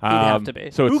he? have to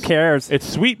be. So Who it's, cares? It's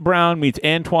Sweet Brown meets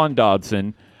Antoine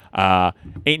Dodson.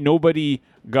 Ain't nobody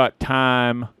got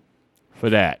time for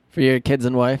that. For your kids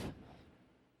and wife.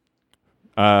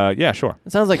 Yeah, sure.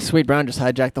 It sounds like Sweet Brown just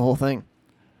hijacked the whole thing.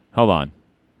 Hold on.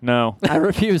 No. I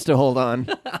refuse to hold on.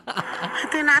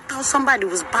 Then I thought somebody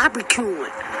was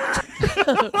barbecuing.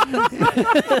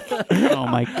 Oh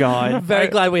my god. very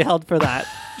glad we held for that.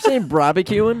 Saying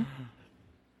barbecuing?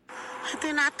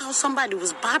 Then I thought somebody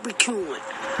was barbecuing.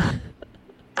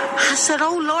 I said,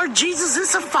 oh, Lord Jesus,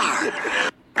 it's a fire.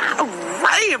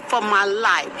 I ran for my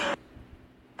life.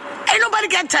 Ain't nobody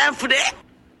got time for that.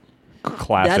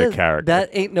 Classic character. That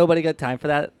ain't nobody got time for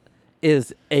that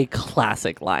is a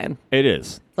classic line. It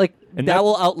is. Like And that that-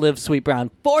 will outlive Sweet Brown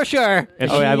for sure.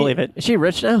 And Oh, yeah, I believe it. Is she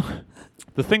rich now?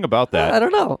 the thing about that. I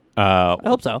don't know. I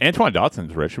hope so. Antoine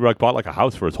Dodson's rich. He bought like a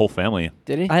house for his whole family.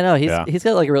 Did he? I know Yeah. he's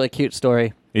got like a really cute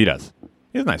story. He does.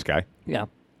 He's a nice guy. Yeah.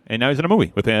 And now he's in a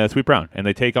movie with Sweet Brown. And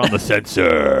they take on the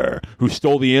censor who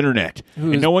stole the internet.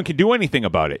 And no one can do anything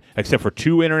about it except for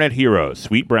two internet heroes,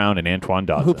 Sweet Brown and Antoine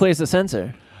Dodson. Who plays the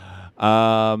censor?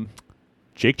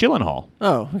 Jake Gyllenhaal.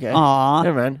 Oh, okay. Aw,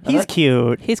 Never mind. he's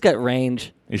cute. He's got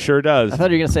range. He sure does. I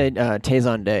thought you were going to say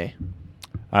Tayson Day.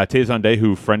 Tayson Day,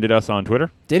 who friended us on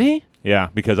Twitter. Did he? Yeah,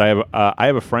 because I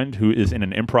have a friend who is in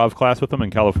an improv class with him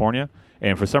in California.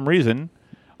 And for some reason,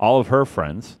 all of her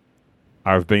friends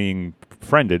are being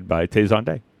friended by Tayson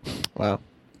Day. Wow.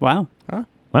 Wow.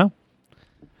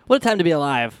 What a time to be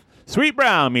alive. Sweet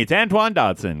Brown meets Antoine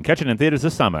Dodson. Catching in theaters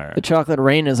this summer. The chocolate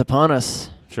rain is upon us.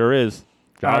 Sure is.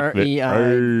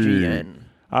 REIGN.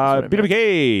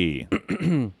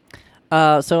 BWK.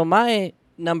 So my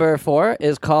number 4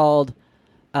 is called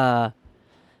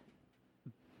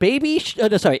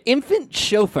Infant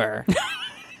Chauffeur.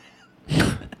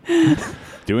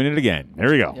 Doing it again. Here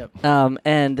we go. Yep.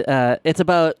 And it's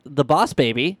about the boss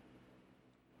baby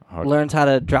Oh. learns how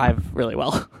to drive really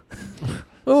well.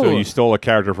 So you stole a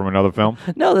character from another film?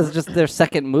 No, this is just their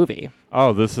second movie.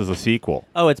 Oh, this is a sequel.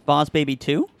 Oh, it's Boss Baby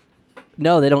 2?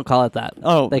 No, they don't call it that.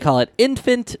 Oh. They call it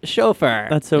Infant Chauffeur.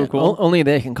 That's so cool. Only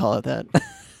they can call it that.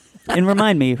 And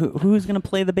remind me, who's going to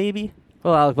play the baby?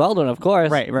 Well, Alec Baldwin, of course.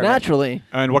 Right. Naturally.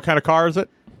 And what kind of car is it?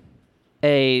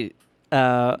 A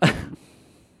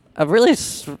really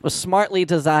smartly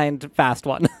designed fast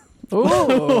one. Ooh.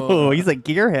 Oh, he's a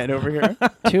gearhead over here.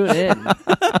 Tune in.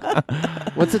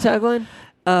 What's the tagline?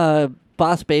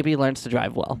 Boss baby learns to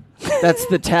drive well. That's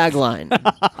the tagline.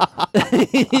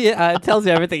 Yeah, it tells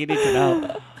you everything you need to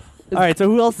know. All right, so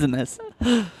who else is in this?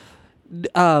 So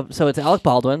it's Alec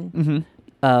Baldwin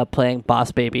playing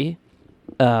Boss Baby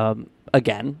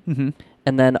again,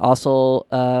 and then also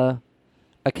a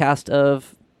cast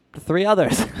of 3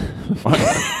 others.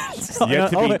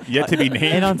 Yet to be An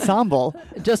named. ensemble.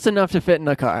 Just enough to fit in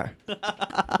a car.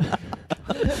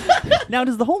 Now,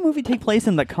 does the whole movie take place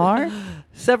in the car?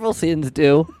 Several scenes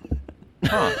do,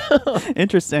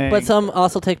 Interesting. but some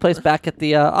also take place back at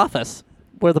the office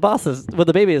where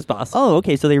the baby is boss. Oh,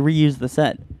 okay, so they reused the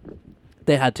set.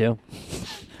 They had to.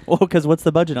 Well, because what's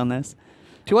the budget on this?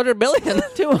 $200 million.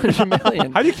 200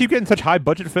 million. How do you keep getting such high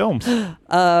budget films?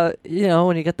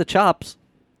 When you get the chops.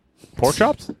 Pork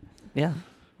chops? Yeah,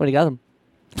 when you got them,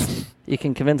 you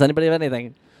can convince anybody of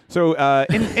anything. So,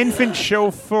 Infant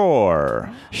Chauffeur.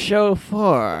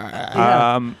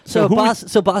 Chauffeur. So who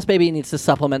Boss Baby needs to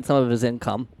supplement some of his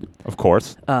income Of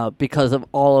course. because of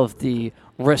all of the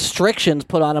restrictions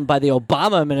put on him by the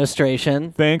Obama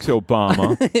administration. Thanks,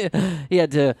 Obama. He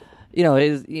had to,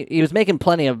 he was making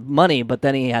plenty of money, but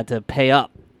then he had to pay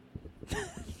up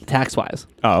tax-wise.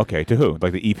 Oh, okay. To who?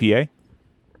 Like the E EPA?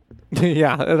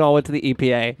 Yeah, it all went to the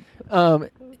EPA.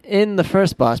 In the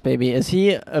first Boss Baby, is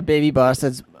he a baby boss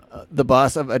that's the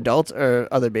boss of adults or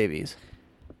other babies?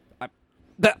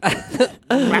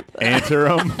 Answer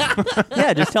him.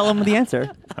 Yeah, just tell him the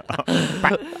answer.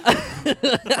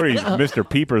 What are you, Mr.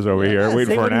 Peepers over here waiting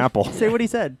Say for what an he- apple? Say what he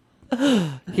said.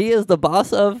 He is the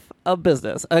boss of a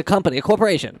business, a company, a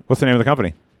corporation. What's the name of the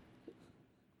company?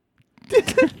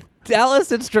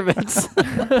 Dallas Instruments.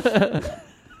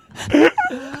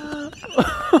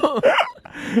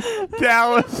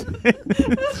 Dallas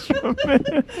Instruments.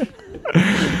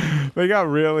 They got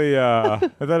really, is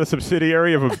that a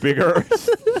subsidiary of a bigger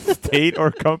state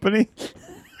or company?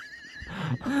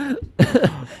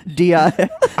 DI.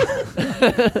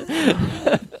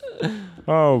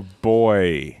 Oh,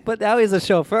 boy. But now he's a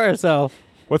chauffeur, so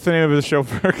What's the name of his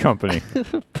chauffeur company?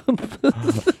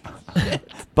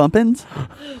 Bumpins?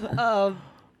 What are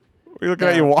you looking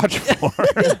at your watch for?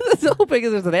 so hoping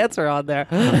there's an answer on there.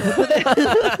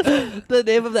 The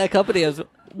name of that company is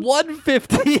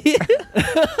 150.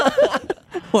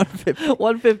 150.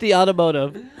 150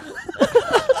 Automotive.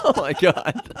 Oh my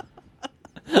god.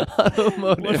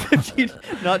 Automotive. 150,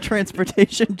 not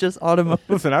transportation, just automotive.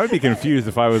 Listen, I would be confused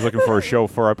if I was looking for a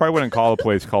chauffeur. I probably wouldn't call a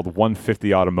place called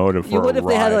 150 Automotive for You would a if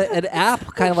they had ride. an app,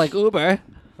 kind of like Uber.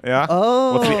 Yeah?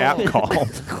 Oh. What's the app called?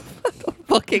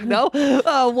 Fucking no.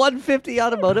 150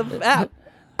 Automotive app.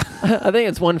 I think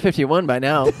it's 151 by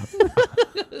now.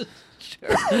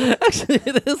 Actually,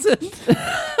 it isn't.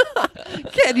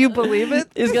 Can you believe it?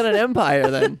 He's got an empire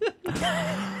then.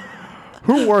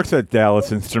 Who works at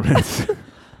Dallas Instruments?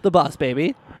 The Boss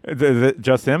Baby Is it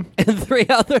just him? and 3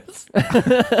 others.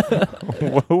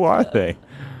 Who are they?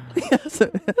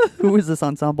 So, who is this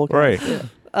ensemble? cast?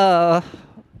 Right.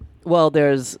 Well,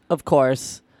 there's, of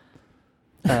course.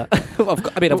 Of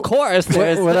course,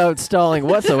 there's. Without stalling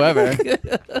whatsoever.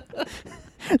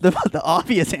 The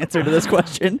obvious answer to this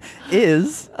question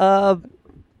is Why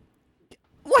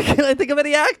can't I think of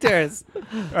any actors?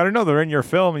 I don't know. They're in your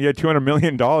film. And you had $200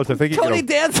 million. I think you Tony could.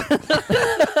 Danza.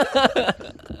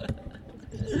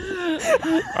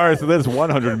 All right, so there's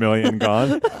 $100 million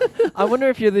gone. I wonder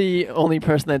if you're the only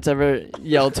person that's ever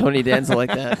yelled Tony Danza like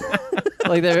that.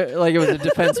 Like it was a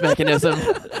defense mechanism.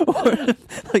 or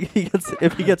like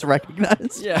if he gets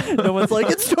recognized. Yeah. No one's like,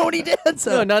 it's Tony Danza.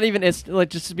 No, not even. It's like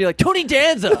just to be like Tony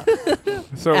Danza,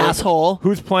 So asshole.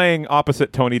 Who's playing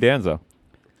opposite Tony Danza?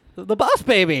 The Boss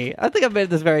Baby. I think I've made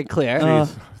this very clear.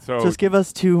 Jeez. So Just give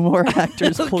us 2 more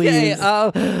actors, please.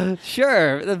 Okay,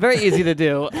 sure. Very easy to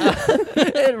do.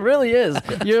 It really is.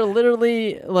 You're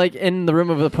literally like in the room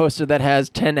of a poster that has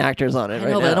 10 actors on it I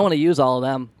right know, but I now. don't want to use all of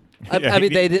them. yeah, I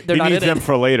mean, he they're he not needs in them it.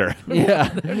 for later.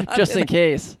 Yeah, just in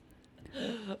case.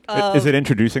 Is it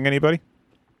introducing anybody?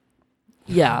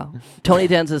 Yeah. Tony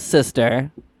Danza's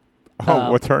sister,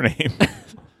 Oh, what's her name?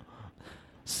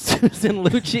 Susan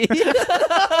Lucci.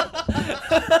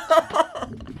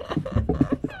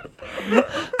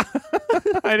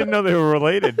 I didn't know they were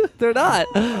related. They're not.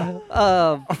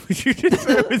 You just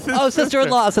said it was his Oh,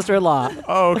 sister-in-law.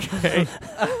 Oh, okay.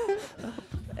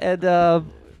 And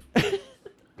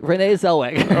Renee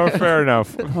Zellweger. Oh, fair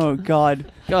enough. Oh,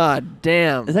 God. God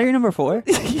damn. Is that your number 4?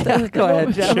 Yeah, go ahead,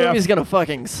 That Jeff. movie's gonna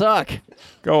fucking suck.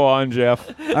 Go on, Jeff.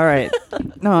 All right.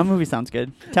 No, that movie sounds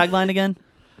good. Tagline again?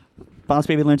 Boss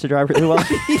Baby learns to drive really well.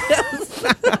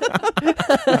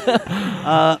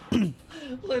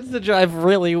 Learns to drive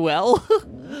really well.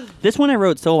 This one I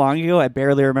wrote so long ago, I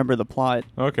barely remember the plot.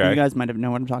 Okay. You guys might have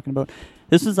known what I'm talking about.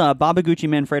 This is Babaguchi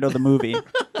Manfredo, the movie.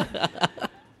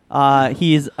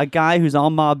 He's a guy who's all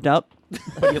mobbed up,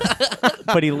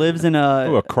 but he lives in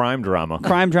Ooh, a crime drama.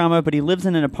 crime drama, but he lives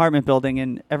in an apartment building,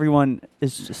 and everyone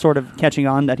is sort of catching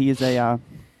on that he's a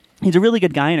really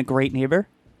good guy and a great neighbor.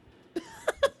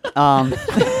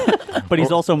 But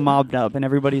he's also mobbed up, and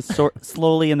everybody's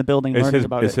slowly in the building learning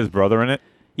about Is it. his brother in it?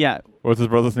 Yeah, What's his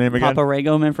brother's name again? Papa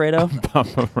Rego Manfredo.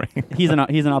 Papa Ray. He's an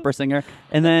opera singer,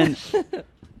 and then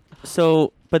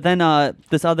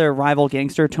this other rival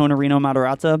gangster, Tonorino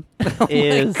Matarazza,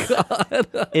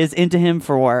 is into him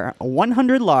for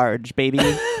 100 large, baby.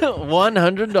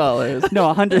 $100.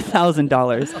 No,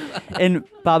 $100,000. And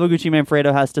Babaguchi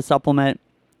Manfredo has to supplement.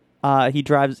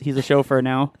 He's a chauffeur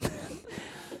now.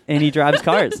 And he drives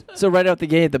cars. So right out the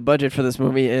gate, the budget for this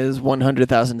movie is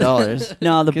 $100,000.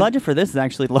 No, the budget for this is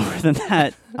actually lower than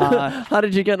that. How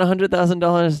did you get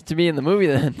 $100,000 to be in the movie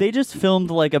then? They just filmed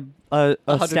like a stack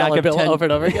 $100 of bill 10 over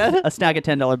and over again. a stack of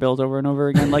 $10 bills over and over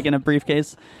again, like in a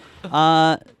briefcase. So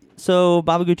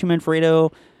Babaguchi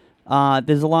Manfredo,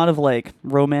 there's a lot of like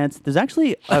romance. There's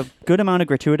actually a good amount of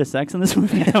gratuitous sex in this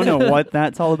movie. I don't know what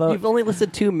that's all about. You've only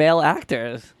listed 2 male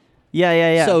actors.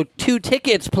 Yeah. So 2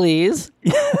 tickets, please.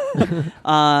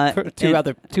 For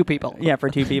two people. Yeah, for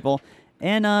 2 people.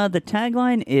 And the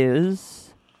tagline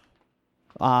is,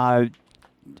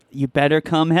 "You better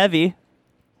come heavy."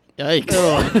 Yikes.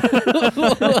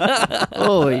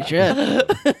 Holy shit.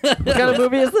 What kind of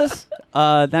movie is this?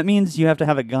 That means you have to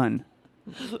have a gun.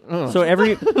 So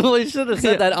every Well, you should have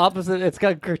said that opposite. It's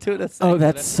got gratuitous. Oh, sex in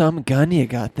that's it. some gun you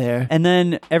got there. and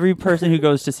then every person who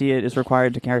goes to see it is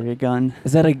required to carry a gun.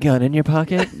 Is that a gun in your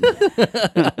pocket?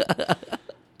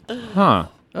 Huh.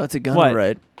 Oh, it's a gun, What?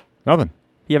 right? Nothing.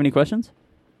 You have any questions?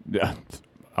 Yeah.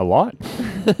 A lot?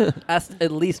 Ask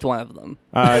at least one of them.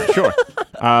 Sure.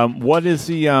 What is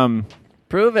the...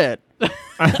 Prove it.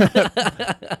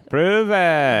 Prove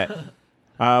it.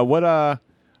 Are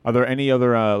there any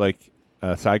other,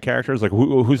 side characters? Like,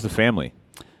 who's the family?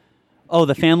 Oh,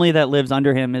 the family that lives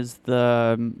under him is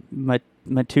the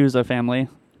Matuza family.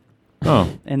 Oh.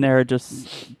 And they're just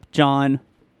John,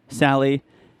 Sally,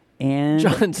 and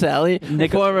John Sally?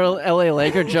 Former LA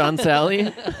Laker John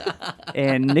Sally?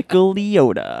 and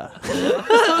Nickelodeon.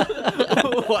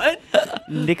 What?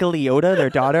 Nickelodeon,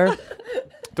 their daughter.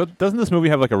 Doesn't this movie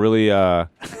have like a really iconic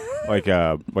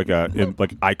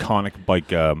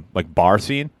like bar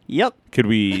scene? Yep. Could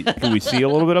we see a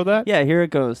little bit of that? Yeah, here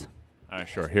it goes.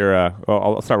 Sure. Here,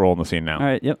 I'll start rolling the scene now. All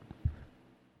right, yep.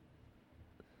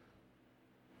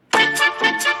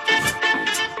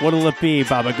 What'll it be,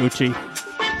 Babaguchi?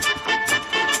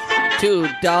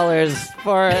 $2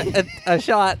 for a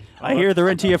shot. I hear they're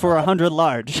into you for 100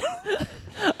 large.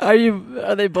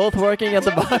 Are they both working at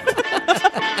the bar?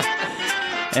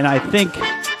 And I think...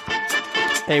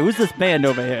 Hey, who's this band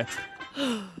over here?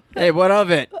 Hey, what of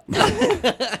it?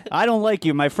 I don't like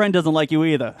you. My friend doesn't like you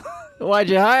either. Why'd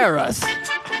you hire us? I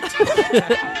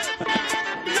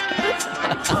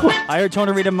heard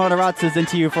Tonorita Matarazza's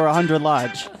into you for 100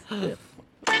 large.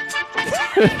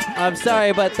 I'm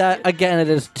sorry, but that again, it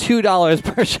is $2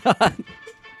 per shot.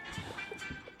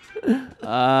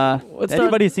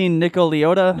 Anybody seen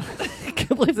Nickelodeon? I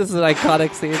can't believe this is an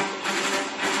iconic scene.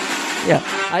 Yeah,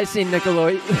 I seen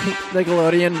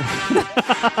Nickelodeon.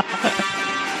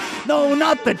 No,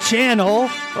 not the channel.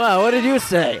 Wow, what did you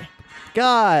say?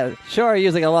 God. Sure,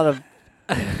 using a lot of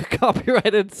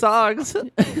copyrighted songs. Our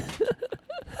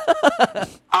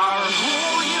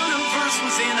whole universe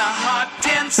was in a hot,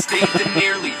 dense state that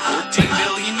nearly 14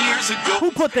 billion years ago.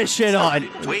 Who put this shit on?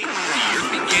 Wait, the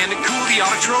earth began to cool, the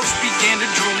autotrophs began to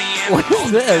drool, What is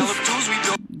this?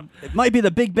 Might be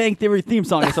the Big Bang Theory theme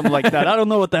song or something like that. I don't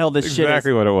know what the hell this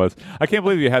Exactly shit what it was. I can't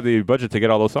believe you had the budget to get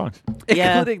all those songs.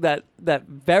 Yeah. Including that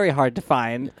very hard to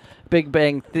find Big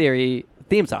Bang Theory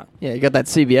theme song. Yeah, you got that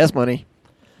CBS money.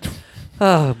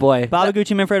 Oh boy. is.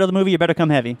 Babaguchi Manfredo, the movie, You Better Come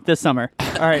Heavy this summer.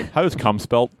 All right. How is cum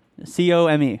spelt?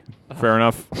 C-O-M-E. Fair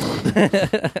enough.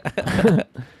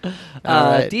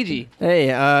 Alright. DG.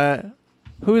 Hey,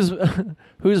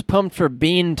 who's pumped for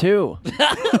Bean 2? Is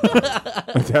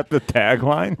that the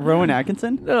tagline? Rowan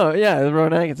Atkinson? No, yeah,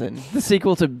 Rowan Atkinson. The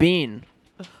sequel to Bean.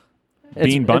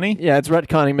 Bean Bunny? Yeah, it's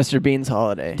retconning Mr. Bean's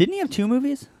Holiday. Didn't he have 2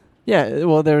 movies? Yeah,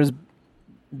 well, there was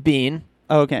Bean,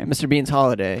 Oh, okay. Mr. Bean's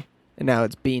Holiday, and now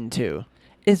it's Bean 2.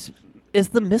 Is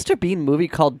the Mr. Bean movie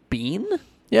called Bean?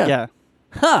 Yeah.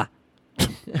 Huh.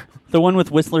 The one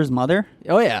with Whistler's mother?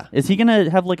 Oh, yeah. Is he going to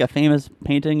have like a famous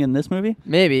painting in this movie?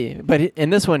 Maybe. But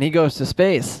in this one, he goes to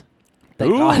space.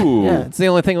 Thank God. Ooh. Yeah, it's the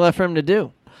only thing left for him to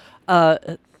do.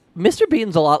 Mr.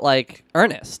 Bean's a lot like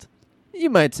Ernest. You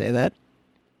might say that.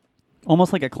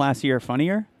 Almost like a classier,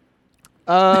 funnier?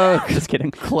 Just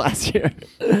kidding. Classier.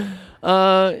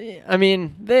 I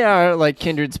mean, they are like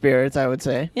kindred spirits, I would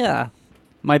say. Yeah.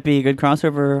 Might be a good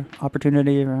crossover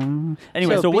opportunity.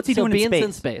 Anyway, so what's he doing Bean's in space?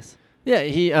 in space. Yeah,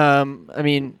 he. I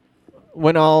mean,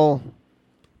 when all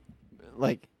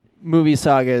like movie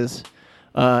sagas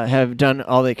have done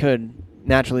all they could,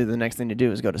 naturally the next thing to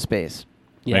do is go to space.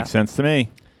 Yeah. Makes sense to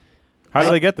me. How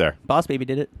did they get there? Boss Baby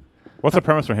did it. What's the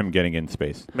premise for him getting in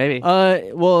space? Maybe.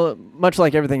 Well, much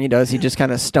like everything he does, he just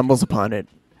kind of stumbles upon it.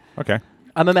 Okay.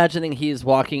 I'm imagining he's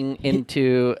walking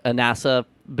into a NASA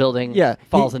building. Yeah,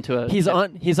 Falls into a. He's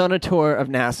on a tour of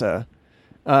NASA.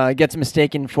 Gets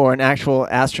mistaken for an actual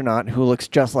astronaut who looks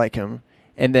just like him,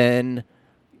 and then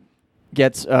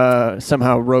gets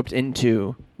somehow roped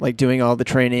into like doing all the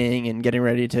training and getting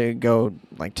ready to go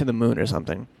like to the moon or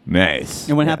something. Nice.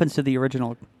 And what Yeah. happens to the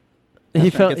original? He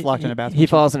gets locked in a bathroom. He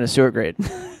falls in a sewer grate.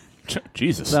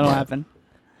 Jesus. That'll happen.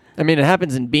 I mean, it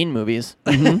happens in Bean movies.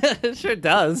 it sure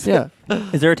does. Yeah.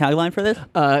 Is there a tagline for this?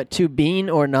 To bean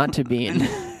or not to bean.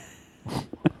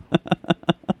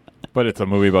 But it's a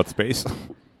movie about space.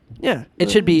 Yeah.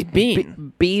 It should be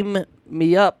Bean. Beam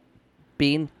me up,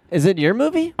 Bean. Is it your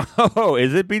movie? Oh,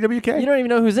 is it BWK? You don't even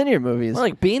know who's in your movies. More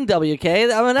like Bean WK.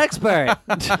 I'm an expert.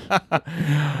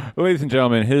 Ladies and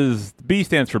gentlemen, his B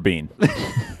stands for Bean.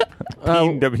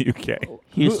 Bean WK.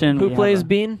 Houston. Who we plays have a-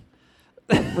 Bean?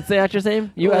 What's the actor's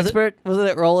name? You Was expert? Wasn't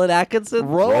it Roland Atkinson?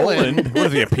 Roland? What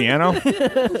is he, a piano?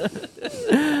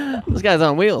 This guy's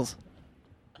on wheels.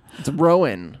 It's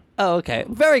Rowan. Oh, okay.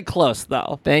 Very close,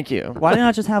 though. Thank you. Why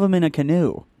not just have him in a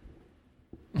canoe?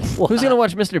 Who's gonna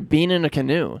watch Mr. Bean in a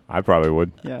canoe? I probably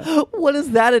would. Yeah. What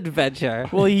is that adventure?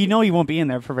 Well, you know he won't be in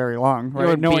there for very long, right?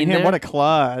 won't be Knowing in him, there? what a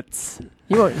klutz.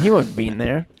 He won't be in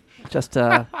there. Just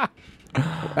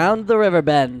round the river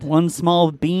bend. One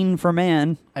small bean for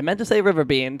man. I meant to say river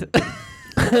beaned.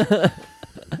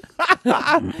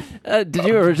 Did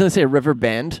you originally say river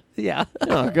band? yeah.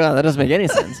 Oh god, that doesn't make any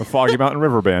sense. The Foggy Mountain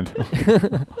River Band.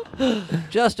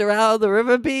 Just around the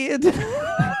river beaned.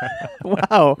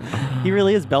 Wow. He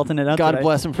really is belting it out God today.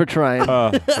 bless him for trying.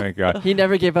 Oh, thank God. He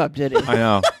never gave up, did he? I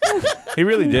know. He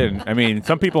really didn't. I mean,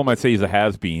 some people might say he's a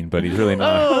has-been, but he's really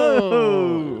not.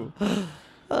 Oh.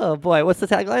 Oh boy, what's the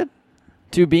tagline?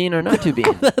 To bean or not to bean?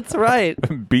 That's right.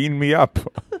 Bean me up.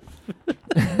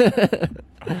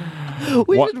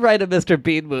 We What- should write a Mr.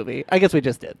 Bean movie. I guess we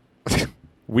just did.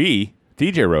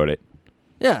 DJ wrote it.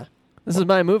 Yeah. This is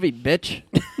my movie, bitch.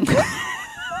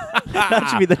 That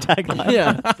should be the tagline.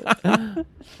 Yeah.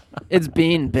 It's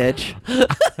Bean, bitch.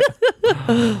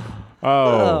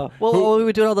 Oh. Well, while we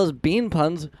were doing all those bean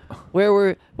puns,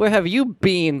 where have you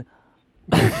been?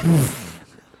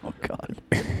 Oh, God.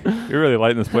 You're really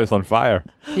lighting this place on fire.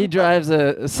 He drives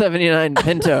a 79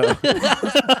 Pinto.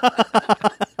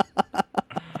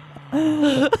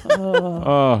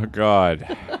 Oh,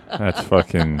 God. That's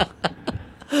fucking...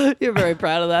 You're very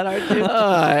proud of that, aren't you?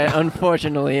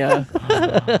 Unfortunately,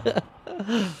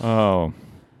 Oh.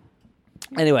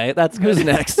 Anyway, that's good. who's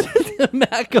next?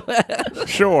 Matt, go ahead.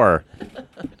 Sure.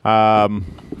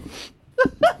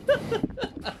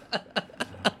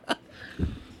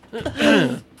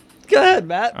 Go ahead,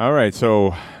 Matt. All right,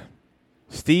 so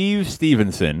Steve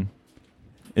Stevenson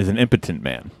is an impotent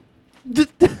man.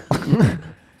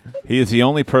 He is the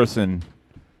only person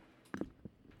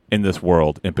in this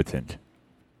world impotent.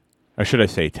 Or should I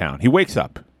say town? He wakes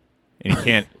up and he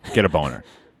can't get a boner.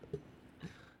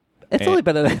 It's only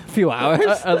been a few hours.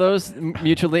 Are those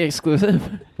mutually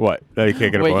exclusive? What? That he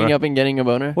can't get a boner? Waking up and getting a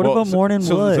boner? What about Morning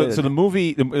Wood? So the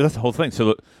movie, that's the whole thing. So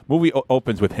the movie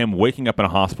opens with him waking up in a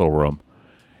hospital room,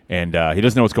 and he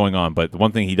doesn't know what's going on. But the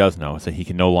one thing he does know is that he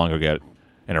can no longer get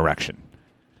an erection.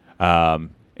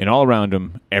 And all around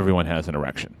him, everyone has an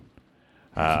erection.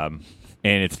 And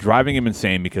it's driving him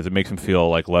insane because it makes him feel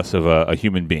like less of a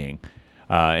human being.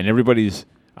 And everybody's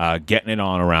getting it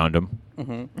on around him.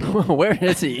 Where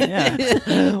is he?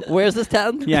 Yeah. Where's this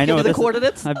town? Yeah, I know Give me the this-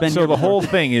 coordinates. I've been So here the before. whole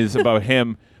thing is about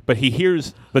him, but he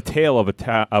hears the tale of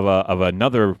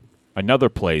another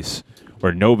place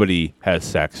where nobody has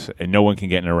sex and no one can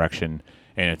get an erection,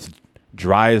 and it's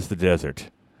dry as the desert.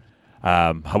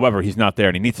 However, he's not there,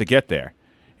 and he needs to get there.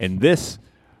 And this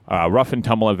rough and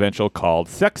tumble adventure called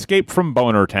Sexscape from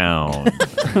Boner Town.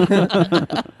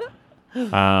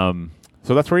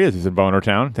 So that's where he is. He's in Boner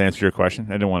Town, to answer your question.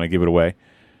 I didn't want to give it away.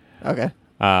 Okay.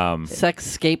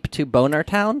 Sexscape to Boner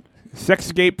Town.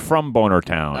 Sexscape from Boner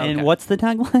Town. And Okay. what's the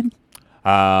tagline?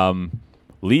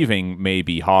 Leaving may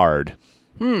be hard.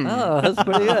 Oh, that's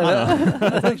pretty good.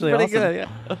 That's actually pretty awesome. good.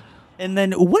 Yeah. And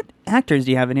then what actors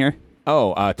do you have in here?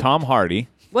 Oh, Tom Hardy.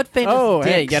 What famous? Oh,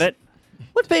 dicks, hey, get it?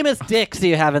 What famous dicks do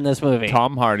you have in this movie?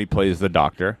 Tom Hardy plays the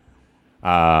doctor.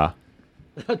 Tom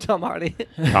Hardy.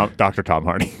 Dr. Tom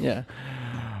Hardy. Yeah.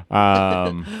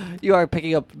 You are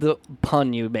picking up the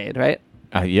pun you made, right?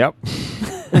 Yep.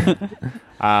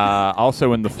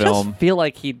 Also in the film, Just feel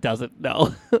like he doesn't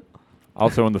know.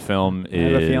 also in the film have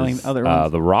a feeling is other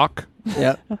ones. The Rock,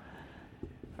 Yep.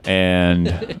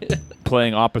 and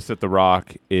playing opposite the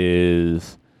Rock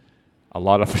is a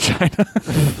lot of vagina.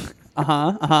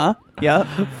 Yep.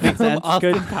 Makes sense.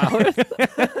 Austin Good. Powers.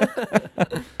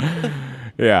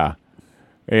 Yeah,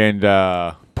 and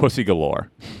pussy galore.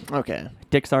 Okay.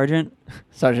 Dick Sargent.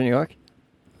 Sergeant York.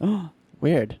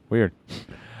 Weird. Weird.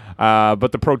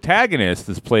 But the protagonist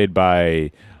is played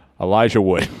by Elijah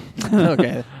Wood.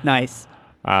 Okay. Nice.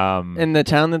 In the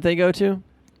town that they go to?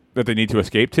 That they need to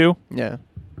escape to. Yeah.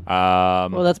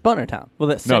 Well, that's Boner Town. Well,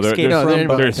 that's No, they're, Sexscape No, they're in from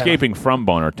Boner they're Town. escaping from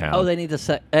Boner Town. Oh, they need to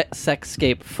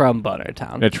sexscape from Boner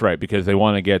Town. That's right, because they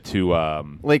want to get to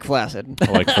Lake Placid.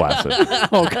 Lake Placid.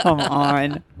 Oh, come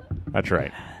on. That's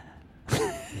right.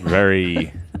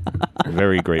 Very,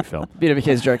 very great film.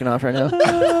 BWK's jerking off right now.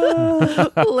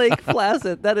 Lake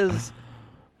Placid. That is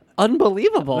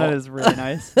unbelievable. That is really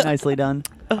nice. Nicely done.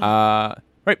 Right.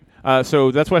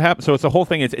 So that's what happened. So it's the whole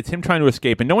thing. It's him trying to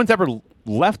escape, and no one's ever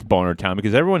left Boner Town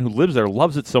because everyone who lives there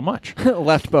loves it so much.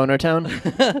 Left Boner Town.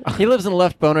 He lives in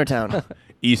Left Boner Town.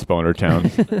 East Boner Town.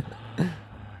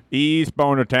 East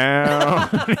Boner Town.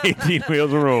 18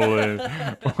 wheels are rolling.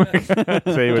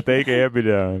 Say what they can't be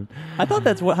done. I thought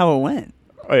that's how it went.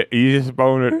 East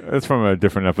Boner. That's from a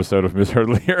different episode of Misheard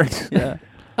Lyrics. Yeah.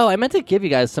 Oh, I meant to give you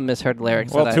guys some misheard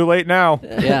lyrics. Well, that too late now.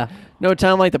 Yeah. No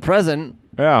town like the present.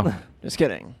 Yeah. Just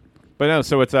kidding. But no,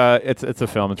 so it's a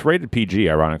film. It's rated PG,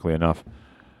 ironically enough.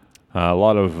 A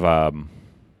lot of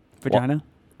Vagina.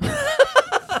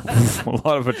 a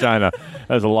lot of vagina.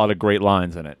 There's a lot of great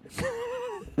lines in it.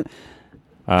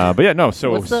 But yeah, no.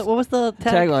 So What was the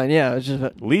tag? Tagline, yeah. It's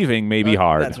just leaving may be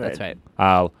hard. That's right. That's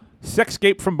right.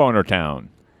 Sexscape from Boner Town.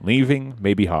 Leaving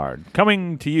may be hard.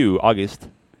 Coming to you August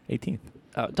 18th.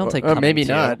 Oh, don't take. Or coming maybe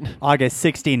to. not. August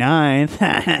 69th.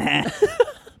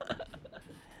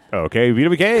 Okay,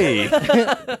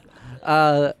 VWK.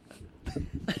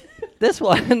 This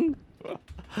one.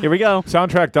 Here we go.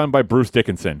 Soundtrack done by Bruce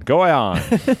Dickinson. Go on.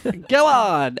 Go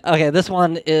on. Okay, this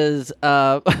one is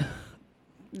not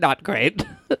great.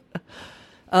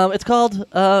 It's called.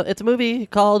 It's a movie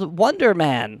called Wonder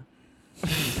Man.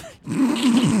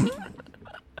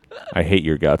 I hate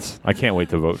your guts. I can't wait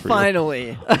to vote for you.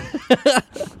 Finally.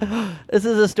 This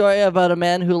is a story about a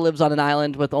man who lives on an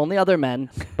island with only other men,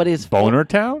 but he's Boner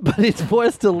Town? but he's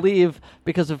forced to leave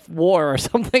because of war or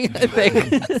something. I think.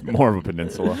 It's more of a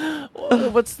peninsula.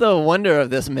 What's the wonder of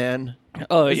this man?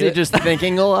 Oh, Is he just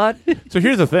thinking a lot? So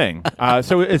here's the thing.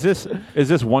 So is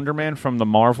this Wonder Man from the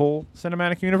Marvel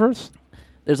Cinematic Universe?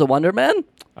 There's a Wonder Man.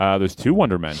 There's two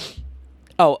Wonder Men.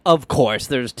 Oh, of course.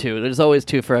 There's two. There's always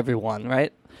two for everyone,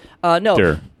 right? No.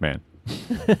 Dear man.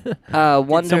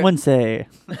 Wonder. Someone say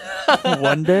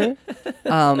Wonder.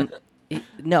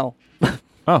 No.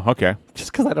 Oh, okay.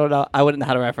 Just because I don't know, I wouldn't know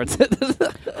how to reference it.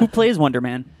 Who plays Wonder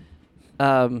Man?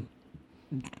 Hal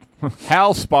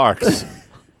Sparks.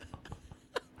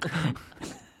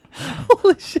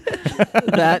 Holy shit!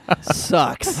 That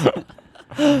sucks.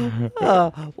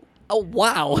 Oh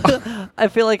wow! I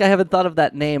feel like I haven't thought of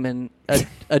that name in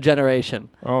a generation.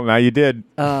 Oh, now you did.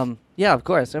 Yeah, of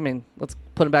course. I mean, let's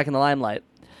put him back in the limelight.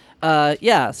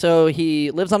 Yeah, so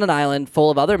he lives on an island full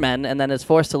of other men and then is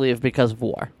forced to leave because of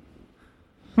war.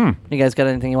 You guys got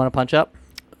anything you want to punch up?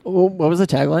 What was the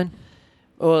tagline?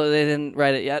 Oh, they didn't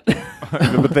write it yet.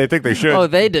 But they think they should. Oh,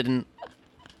 they didn't.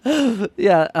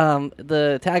 Yeah.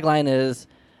 The tagline is,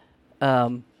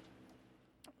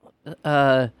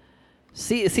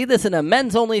 see this in a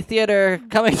men's only theater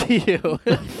coming to you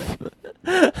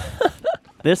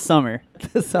This summer.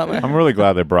 this summer. I'm really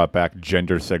glad they brought back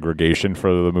gender segregation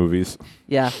for the movies.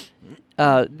 Yeah.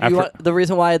 After- The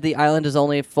reason why the island is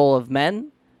only full of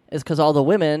men is because all the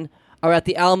women are at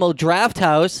the Alamo Draft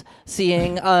House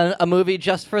seeing a movie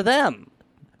just for them.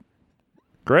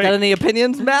 Great. Got any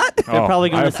opinions, Matt? They're Oh, probably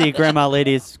going I've to see Grandma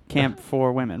Ladies Camp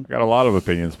for Women. got a lot of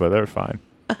opinions, but they're fine.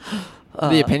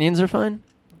 The opinions are fine.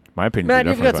 My opinions Matt, are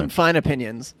you've definitely got some fine. fine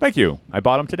opinions. Thank you. I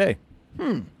bought them today.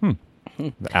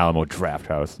 The Alamo Draft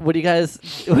House. What do you guys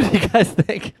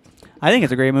think? I think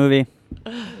it's a great movie.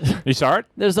 You saw it?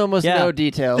 There's almost Yeah. no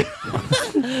detail.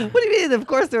 What do you mean? Of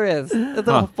course there is.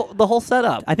 The whole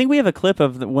setup. I think we have a clip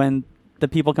of when the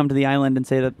people come to the island and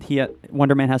say that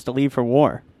Wonder Man has to leave for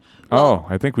war. Oh,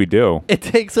 I think we do. It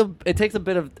takes a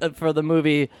bit of for the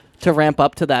movie to ramp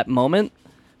up to that moment,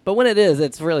 but when it is,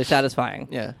 it's really satisfying.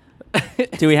 Yeah.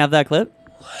 Do we have that clip?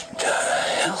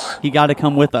 You got to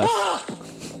come with us.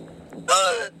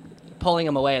 Pulling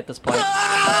him away at this point.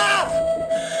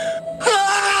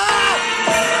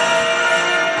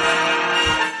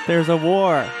 There's a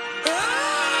war.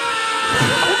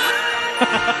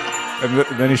 And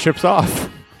then he ships off.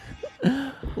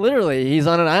 Literally, he's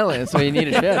on an island, so you need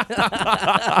a ship.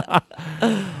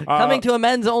 Coming to a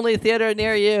men's only theater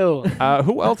near you.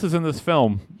 Who else is in this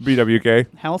film, BWK?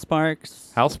 Hal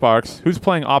Sparks. Hal Sparks. Who's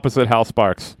playing opposite Hal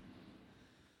Sparks?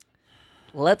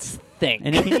 Let's think.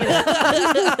 And if you need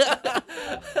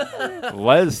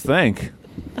Les Think.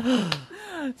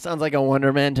 Sounds like a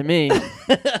Wonder Man to me.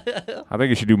 I think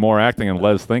you should do more acting in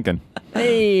Les Thinking.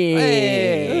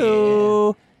 Hey.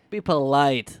 Ooh. Be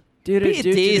polite. Dude, Be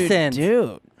decent.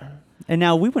 Dude. And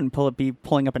now we wouldn't be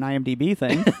pulling up an IMDb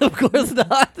thing. Of course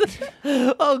not.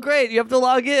 Oh, great. You have to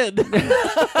log in.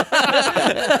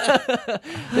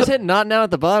 Just hit not now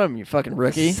at the bottom, you fucking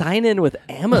rookie. Sign in with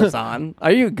Amazon.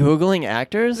 Are you Googling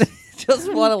actors?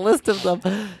 Just want a list of them.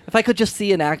 If I could just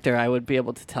see an actor, I would be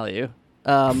able to tell you.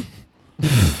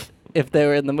 If they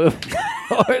were in the movie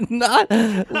or not.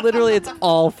 Literally, it's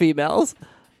all females.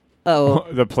 Oh,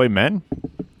 That play men?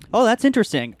 Oh, that's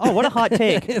interesting. Oh, what a hot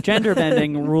take. Gender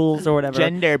bending rules or whatever.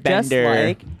 Gender Just bender.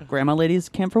 like Grandma Ladies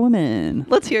Camp for Women.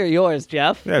 let's hear yours,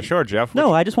 Jeff. Yeah, sure, Jeff.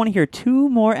 No, I just want to hear two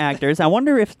more actors. I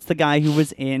wonder if it's the guy who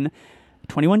was in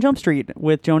 21 Jump Street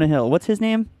with Jonah Hill. What's his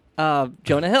name?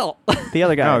 Jonah Hill. The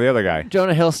other guy. No, the other guy.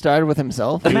 Jonah Hill starred with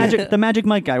himself. the Magic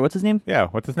Mike guy. What's his name? Yeah,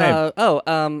 what's his name?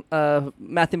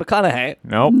 Matthew McConaughey.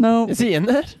 Nope. No. Is he in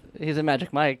that? He's in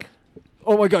Magic Mike.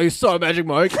 Oh my god, you saw Magic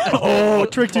Mike. Oh,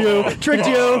 tricked you. Tricked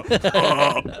you.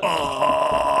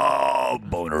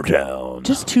 Boner Town.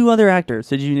 Just two other actors.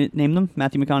 Did you name them?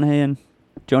 Matthew McConaughey and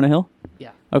Jonah Hill?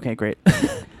 Yeah. Okay, great.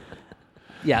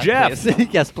 Yeah. Jeff. Please.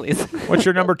 Yes, please. What's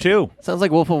your number 2? Sounds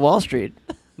like Wolf of Wall Street.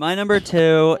 My number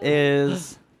 2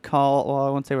 is called, well, I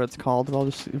won't say what it's called, but I'll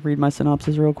just read my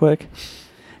synopsis real quick.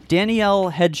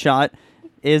 Danielle Headshot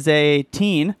is a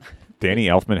teen. Danny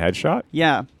Elfman headshot?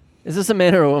 Yeah. Is this a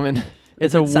man or a woman?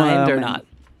 It's Is it signed or woman. not?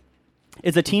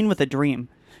 It's a teen with a dream.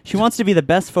 She wants to be the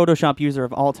best Photoshop user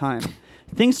of all time.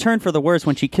 Things turn for the worse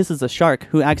when she kisses a shark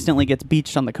who accidentally gets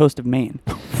beached on the coast of Maine.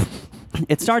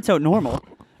 It starts out normal,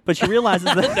 but she realizes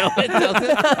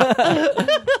that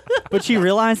But she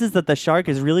realizes that the shark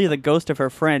is really the ghost of her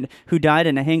friend who died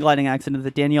in a hang gliding accident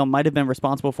that Danielle might have been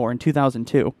responsible for in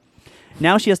 2002.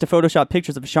 Now she has to Photoshop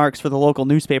pictures of sharks for the local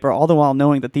newspaper, all the while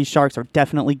knowing that these sharks are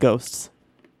definitely ghosts.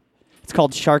 It's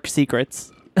called Shark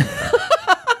Secrets.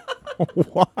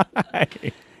 Why?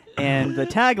 And the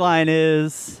tagline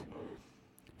is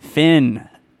Finn.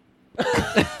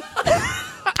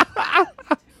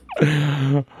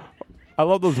 I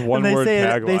love those And one-word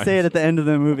taglines. they say it at the end of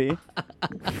the movie.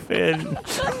 Finn.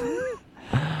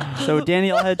 So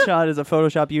Danielle Headshot is a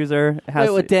Photoshop user. Wait,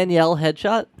 with Danielle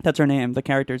Headshot? That's her name, the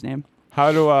character's name.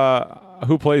 How do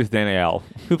who plays Danielle?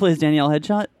 Who plays Danielle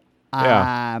Headshot?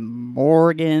 Yeah.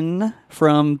 Morgan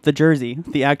from The Jersey.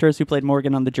 The actress who played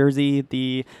Morgan on The Jersey,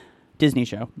 the Disney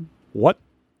show. What?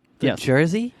 Yes.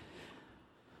 Jersey?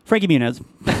 Frankie Muniz.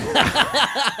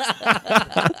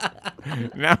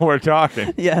 Now we're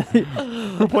talking. Yeah.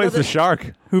 Who plays the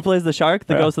shark? Who plays the shark,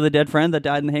 the Yeah. ghost of the dead friend that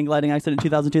died in the hang gliding accident in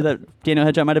 2002 that Danielle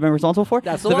Headshot might have been responsible for?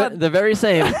 That's the The, one. the very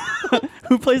same.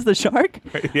 Who plays the shark?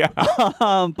 Yeah.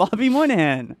 Bobby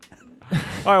Moynihan.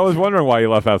 I was wondering why you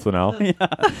left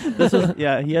SNL. This was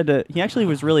he actually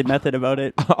was really method about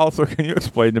it. Also, can you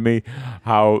explain to me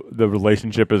how the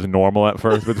relationship is normal at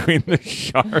first between the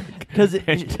shark Because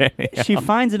and Danny? she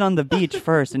finds it on the beach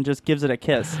first and just gives it a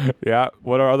kiss. Yeah.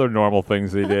 What are other normal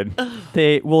things they did?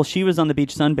 She was on the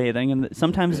beach sunbathing, and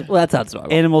sometimes Well, that sounds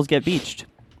normal. animals get beached.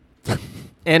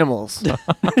 Animals.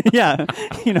 Yeah,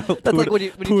 like when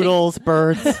you poodles,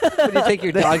 birds, when you take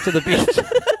your dog to the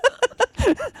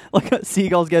beach. like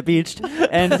seagulls get beached,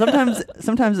 and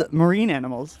sometimes marine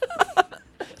animals,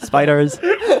 spiders.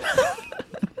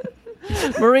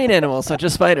 Marine animals such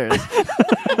as spiders.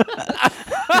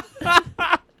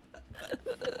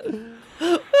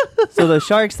 So the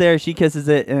shark's there, she kisses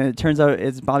it, and it turns out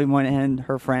it's Bobby Moynihan,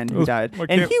 her friend, who died. I And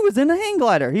can't- he was in a hang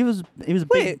glider. He was a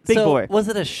big so boy. Was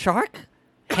it a shark?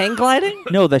 Hang gliding?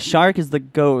 No, the shark is the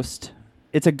ghost.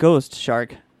 It's a ghost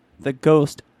shark. The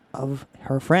ghost of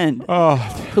her friend. Oh,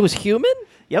 Who's human?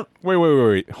 Yep.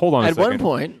 wait. Hold on a At second. one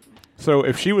point. So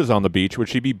if she was on the beach, would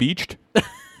she be beached?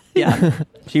 Yeah.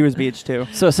 She was beached too.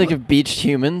 So sick of beached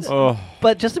humans. Oh,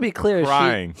 But just to be clear,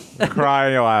 crying,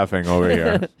 laughing over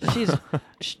here.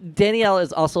 Danielle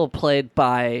is also played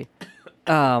by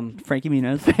Frankie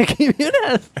Muniz. Frankie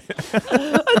Muniz.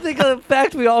 I think the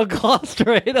fact we all glossed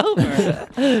right over.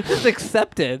 Just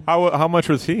accepted. How much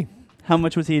was he? How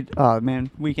much was he? Oh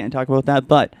man, we can't talk about that.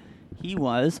 But he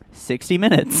was 60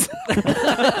 minutes.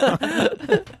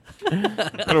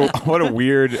 What a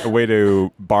weird way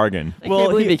to bargain. I can't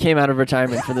believe he came out of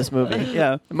retirement for this movie.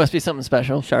 Yeah. It must be something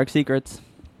special. Shark secrets.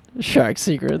 Shark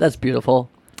Secret. That's beautiful.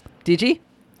 DG?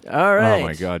 All right. Oh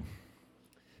my god.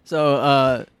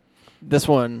 So this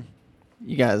one,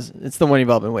 you guys, it's the one you've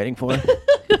all been waiting for.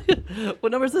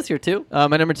 What number is this? Your 2? My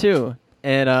number 2.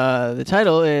 And the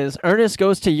title is Ernest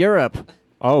Goes to Europe.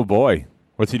 Oh boy,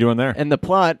 what's he doing there? And the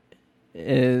plot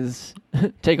is,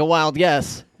 take a wild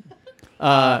guess.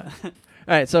 All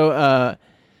right, so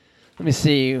let me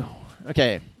see.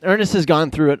 Okay, Ernest has gone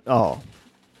through it all.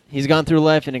 He's gone through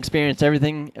life and experienced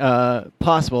everything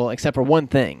possible except for one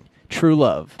thing, true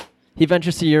love. He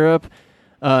ventures to Europe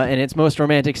and its most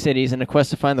romantic cities in a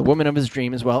quest to find the woman of his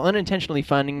dreams while unintentionally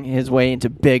finding his way into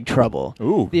big trouble.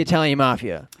 Ooh. The Italian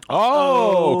Mafia.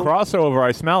 Oh, crossover!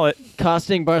 I smell it.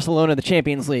 Costing Barcelona the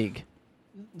Champions League.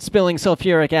 Spilling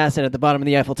sulfuric acid at the bottom of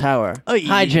the Eiffel Tower. Oy.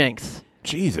 Hijinks.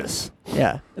 Jesus.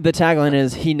 Yeah. The tagline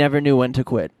is, he never knew when to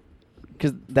quit.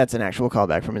 Because that's an actual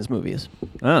callback from his movies.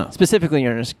 Oh. Specifically,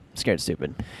 Ernest Scared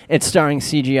Stupid. It's starring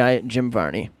CGI Jim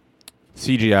Varney.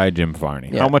 CGI Jim Varney.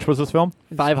 Yeah. How much was this film?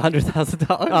 $500,000?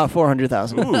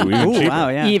 $400,000. Ooh, even Ooh, cheaper. wow,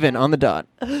 yeah. Even on the dot.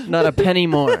 Not a penny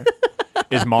more.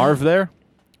 Is Marv there?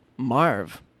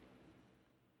 Marv.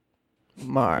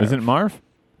 Isn't it Marv?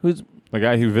 Who's The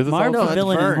guy who visits Marv, all no, the it's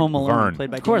villain Vern. in Home Alone, Vern.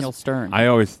 played by Of course. Daniel Stern. I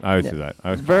always Yeah. do that. I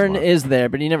always Vern Marv. is there,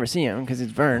 but you never see him because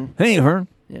he's Vern. Hey, Vern.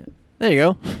 Yeah. There you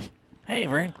go. Hey,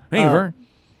 Vern. Hey, Vern.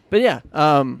 But yeah,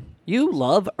 You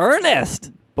love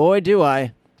Ernest. boy do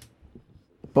I.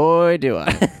 Boy do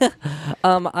I.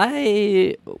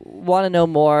 I want to know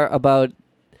more about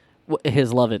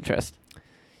his love interest.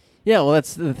 Yeah, well,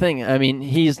 that's the thing. I mean,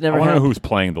 he's I never want to had... know who's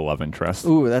playing the love interest.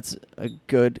 Ooh, that's a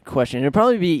good question. It'd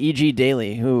probably be E.G.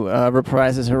 Daly, who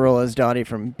reprises her role as Dottie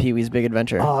from Pee-wee's Big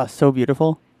Adventure. Oh, so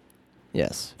beautiful.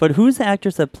 Yes. But who's the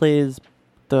actress that plays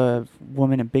the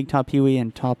woman in Big Top Huey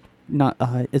and Top? Not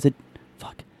is it?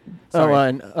 Fuck. Sorry. Oh,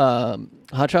 and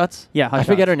Hot Shots? Yeah, Hot I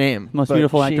forget Shots. her name. Most but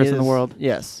beautiful she actress in the is- world.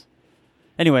 Yes.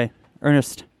 Anyway,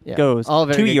 Ernest Yeah. goes All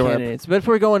very to good Europe. candidates. But if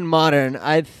we're going modern,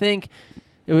 I think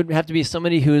it would have to be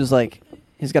somebody who's like,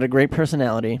 he's got a great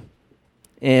personality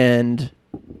and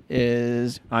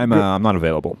is... I'm not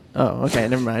available. Oh, okay,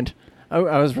 never mind. I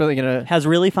was really going to Has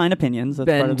really fine opinions. That's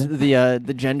part bend of it.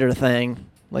 the gender thing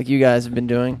like you guys have been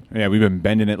doing. Yeah, we've been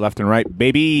bending it left and right,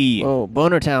 baby. Oh,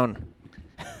 Boner Town.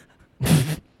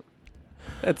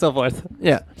 And so forth.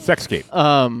 Yeah. Sexscape.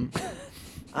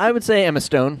 I would say Emma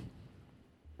Stone.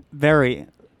 Very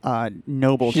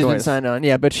noble She's been choice. signed on.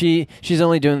 Yeah, but she's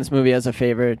only doing this movie as a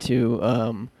favor to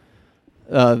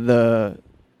the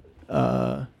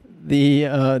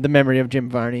memory of Jim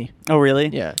Varney. Oh, really?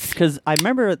 Yeah. Because I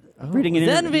remember reading an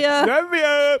interview,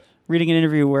 Zenvia. reading an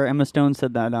interview where Emma Stone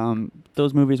said that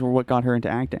those movies were what got her into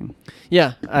acting.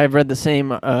 Yeah, I've read the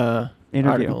same Interview.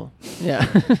 article. Yeah.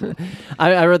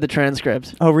 I read the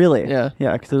transcript. Oh, really? Yeah.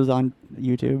 Yeah, because it was on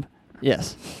YouTube.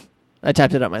 Yes. I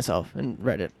tapped it up myself and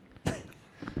read it.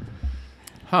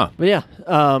 Huh. But yeah,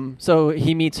 so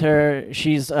he meets her.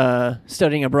 She's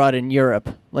studying abroad in Europe,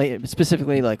 like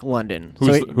specifically like London.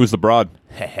 Who's the broad?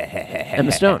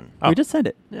 Emma Stone. Oh. We just said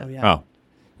it. Yeah. Oh,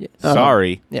 Yeah.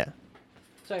 sorry. Yeah.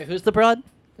 Sorry, who's the broad?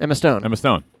 Emma Stone. Emma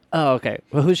Stone. Oh, okay.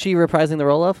 Well, who's she reprising the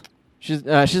role of? She's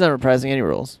not reprising any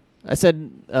roles. I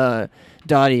said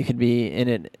Dottie could be in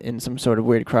it in some sort of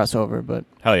weird crossover, but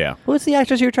Hell yeah. Who's the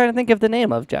actress you were trying to think of the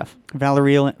name of, Jeff?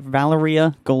 Valeria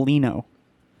Golino.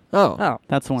 Oh.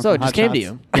 That's the one. So from it just Hot came to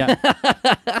Shots.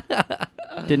 Yeah.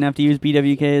 Didn't have to use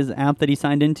BWK's app that he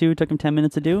signed into. Took him 10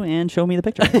 minutes to do and show me the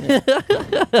picture.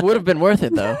 would have been worth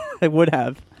it though. It would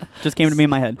have. Just came to me in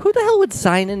my head. Who the hell would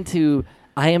sign into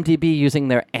IMDb using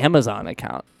their Amazon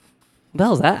account? What the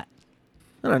hell's that?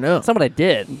 I don't know. Somebody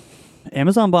did.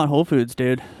 Amazon bought Whole Foods,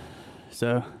 dude.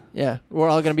 So Yeah, we're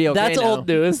all gonna be okay. That's now. old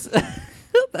news.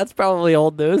 That's probably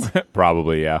old news.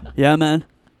 Probably, yeah. yeah, man.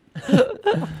 All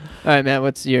right, Matt.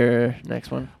 What's your next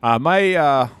one?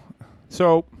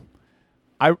 So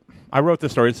I wrote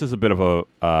this story. This is a bit of a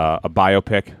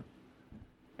biopic,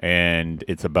 and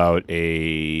it's about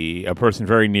a person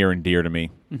very near and dear to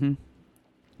me.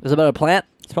 Is it about a plant?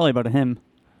 It's probably about him.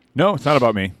 No, it's not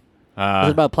about me. Is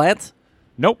it about plants?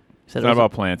 Nope. It's Said it not was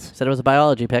about plants. Said it was a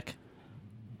biology pick.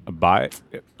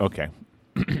 Okay.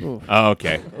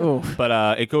 Okay. Oof.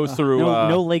 But it goes through.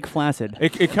 No Lake Placid.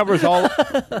 It covers all.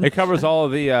 It covers all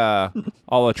of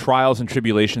the trials and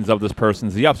tribulations of this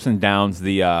person's, the ups and downs,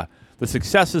 the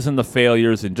successes and the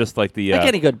failures, and just like the Like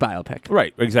any good biopic.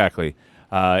 right, exactly.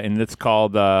 And it's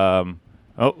called. Let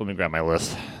me grab my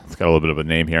list. It's got a little bit of a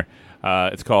name here.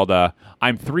 It's called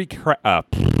 "I'm Three."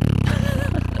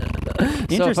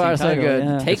 So far, so title, good.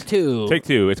 yeah. Take two. Take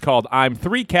two. It's called "I'm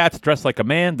Three Cats Dressed Like a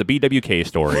Man: The BWK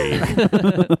Story."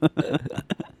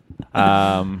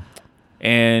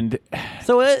 And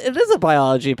So it is a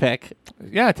biology pick.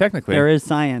 yeah, technically, There is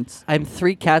science. I'm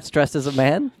 3 cats dressed as a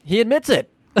man. He admits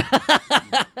it.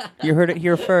 You heard it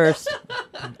here first.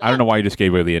 I don't know why you just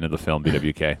gave away the end of the film,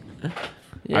 BWK. I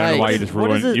don't know why you just What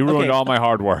is ruined. it? You ruined Okay. all my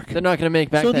hard work. They're not gonna make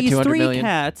back So that these 200 three million.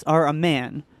 cats are a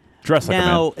man. Dressed like a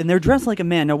Now, man. and they're dressed like a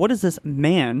man. Now, what is this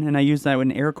man? And I use that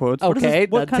in air quotes. What, is Okay,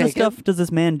 this, what that's kind of taken. stuff does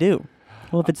this man do?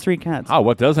 Well, if it's 3 cats, Oh,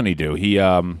 what doesn't he do? He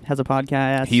has a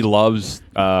podcast. he loves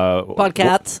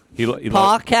Podcats. He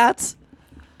Paw cats.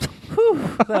 Whew,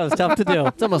 that was tough to do.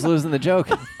 It's almost losing the joke.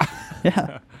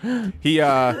 yeah. he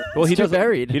well he Still does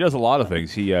varied. He does a lot of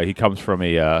things. He comes from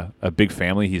a big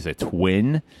family. He's a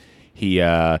twin. He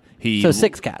So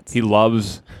 6 cats. He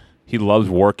loves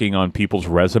working on people's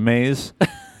resumes.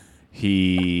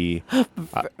 He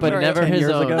But never 10 his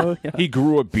years own. ago. Yeah. he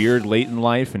grew a beard late in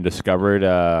life and discovered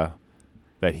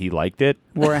that he liked it.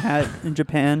 Wore a hat in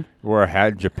Japan. Wore a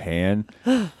hat in Japan.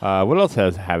 What else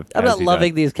has I'm has not he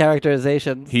loving done? these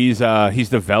characterizations. He's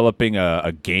developing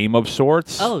a game of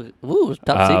sorts. Oh, ooh,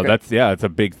 top secret. It's a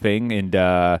big thing,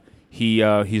 and he's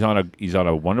on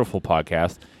a wonderful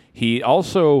podcast. He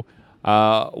also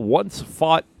once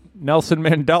fought Nelson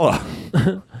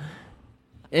Mandela.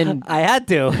 And I had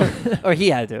to, or he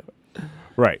had to.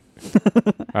 Right.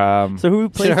 So who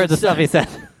Should plays have heard the stuff he said.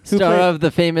 star of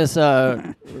the famous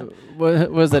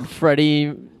was it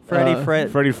Freddie? Freddie uh,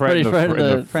 Fred? Freddie Fred, Freddie Fred, and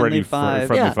the the Friendly Five.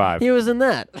 Friendly Yeah, Five. he was in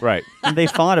that. Right. And they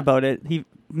fought about it.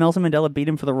 Nelson Mandela beat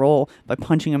him for the role by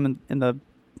punching him in the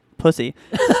pussy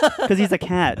because he's a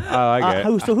cat. I get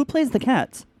it. So who plays the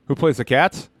cats? Who plays the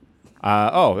cats?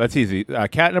 That's easy.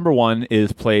 Cat number 1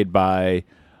 is played by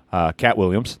Cat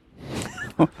Williams.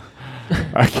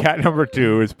 Cat number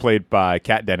 2 is played by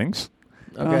Kat Dennings.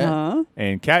 Okay. Uh-huh.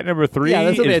 And cat number 3 Yeah,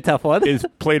 this will be is, a tough one. is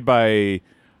played by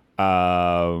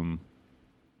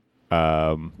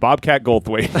Bobcat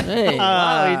Goldthwait. Hey,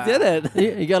 Wow, he did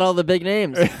it. you got all the big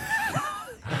names.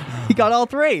 He got all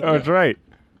 3. Oh, that's right.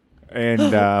 And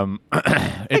I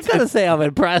gotta say I'm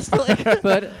impressed. Like,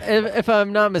 But if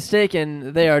I'm not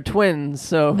mistaken, they are twins.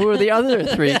 So who are the other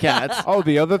 3 cats? oh,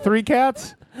 the other 3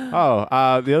 cats? Oh,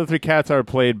 the other 3 cats are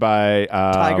played by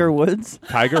Tiger Woods.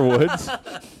 Tiger Woods.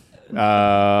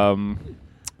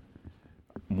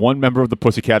 One member of the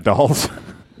Pussycat Dolls.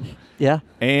 yeah.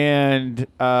 And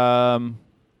And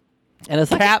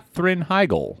it's like, Katherine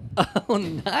Heigl. oh,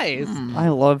 nice. I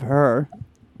love her.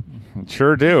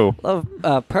 Sure do. Love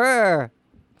purr.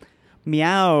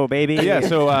 Meow, baby. Yeah,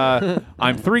 so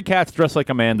I'm 3 cats dressed like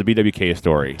a man, the BWK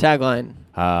story. Tagline.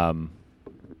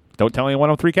 Don't tell anyone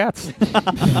I'm 3 cats.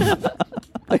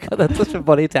 My God, that's such a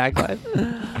funny tagline.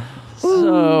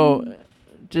 So,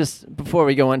 just before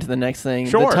we go on to the next thing,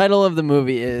 Sure. the title of the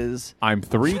movie is, I'm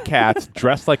 3 cats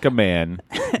dressed like a man,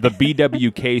 the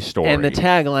BWK story. and the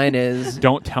tagline is,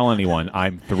 Don't tell anyone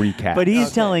I'm 3 cats. But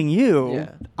he's telling you,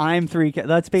 Yeah. I'm 3 cats.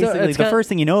 That's basically it's the kinda- first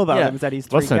thing you know about yeah. him is that he's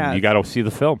 3 Listen, cats. you got to see the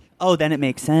film. Oh, then it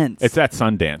makes sense. It's at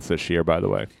Sundance this year, by the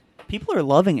way. People are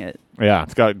loving it. Yeah,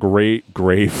 it's got great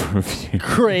reviews.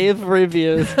 Grave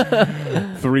reviews.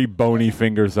 3 bony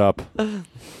fingers up.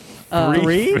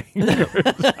 Three? fingers.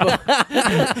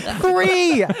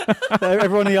 3!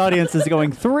 Everyone in the audience is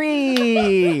going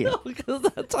 3. Because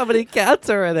that's how many cats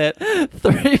are in it.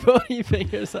 3 bony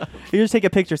fingers up. You just take a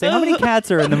picture. Say, how many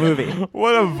cats are in the movie?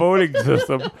 What a voting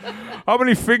system. How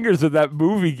many fingers did that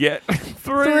movie get?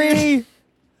 3.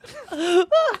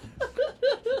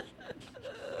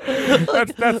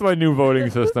 That's my new voting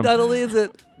system. Not only is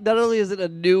it a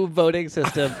new voting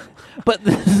system, but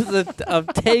this is a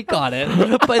take on it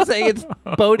by saying it's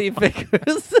bony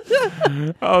fingers.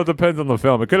 Oh, it depends on the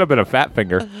film. It could have been a fat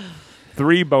finger.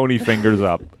 3 bony fingers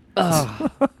up.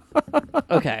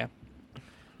 Okay.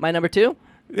 My number 2?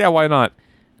 Yeah, why not?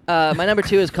 My number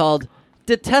 2 is called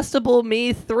Detestable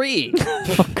Me 3.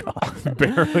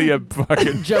 Barely a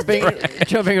fucking Jumping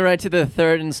right to the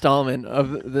 3rd installment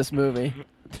of this movie.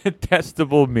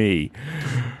 detestable me.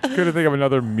 Couldn't think of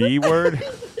another me word.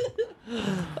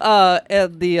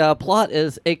 And the plot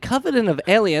is a covenant of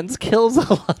aliens kills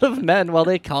a lot of men while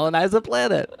they colonize a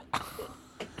planet.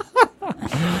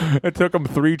 It took them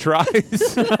 3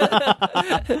 tries.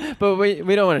 But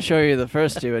we don't want to show you the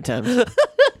first 2 attempts.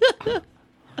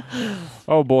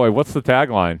 Oh boy, what's the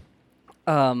tagline?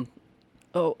 Let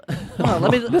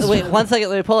me wait 1 second.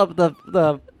 Let me pull up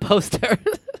the poster.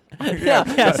 Yeah.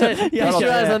 Keep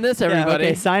your eyes on this, everybody.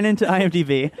 Okay, sign into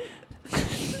IMDb.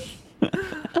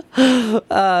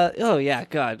 Oh yeah,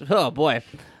 God. Oh boy.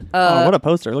 Oh, what a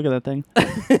poster. Look at that thing.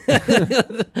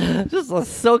 Just let's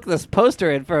soak this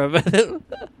poster in for a minute.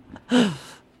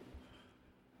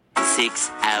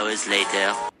 6 hours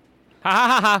later.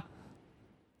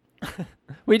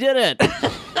 We did it.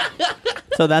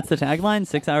 So that's the tagline,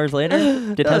 6 hours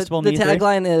later? Detestable The Me 3?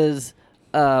 tagline is,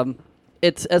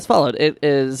 it's as followed. It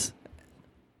is.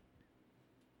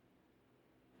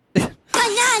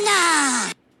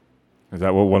 Banana! Is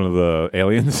that what one of the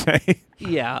aliens say?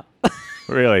 Yeah.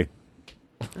 Really?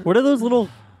 What are those little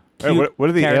Hey, cute what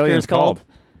are the characters aliens called?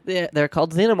 They're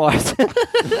called xenomorphs.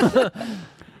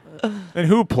 And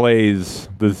who plays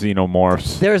the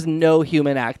xenomorphs? There's no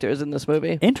human actors in this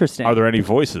movie. Interesting. Are there any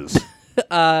voices?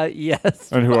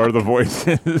 Yes. And who are the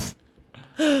voices?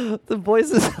 The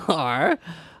voices are.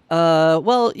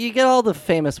 Well, you get all the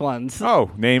famous ones.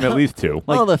 Oh, name at least 2.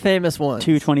 All the famous ones.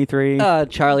 223.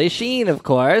 Charlie Sheen, of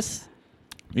course.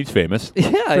 He's famous.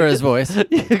 Yeah, For his voice.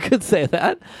 You could say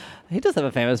that. He does have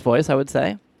a famous voice, I would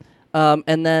say.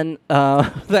 And then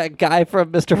that guy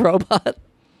from Mr. Robot.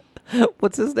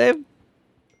 What's his name?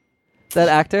 That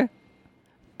actor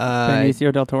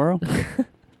Benicio del Toro.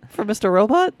 from Mr.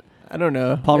 Robot? I don't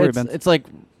know. Paul it's, Rubens. It's like,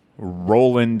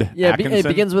 Roland Atkinson. it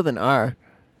begins with an R.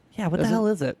 Yeah, what the hell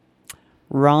is it?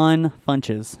 Ron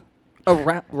Funches.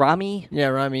 Oh, Rami? Yeah,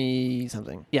 Rami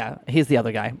something. Yeah, he's the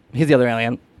other guy. He's the other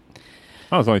alien.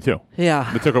 Oh, it's only 2. Yeah.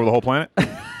 They took over the whole planet, and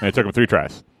it took them 3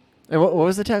 tries. And what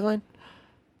was the tagline?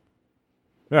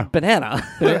 Yeah. Banana.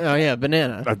 Oh, yeah,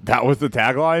 banana. That was the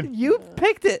tagline? You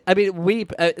picked it. I mean,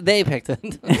 they picked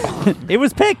it. It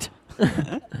was picked.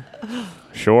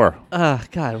 Sure.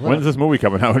 God. When's this movie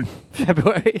coming out?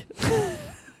 February?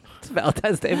 It's a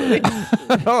Valentine's Day movie.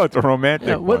 Oh, it's a romantic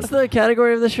Yeah, what's one. the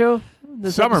category of the show?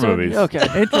 This Summer episode? movies.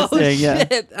 Okay. Interesting, yeah.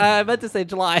 Shit. I meant to say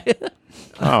July.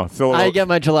 Oh, so I get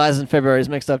my Julys and Februarys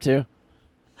mixed up too.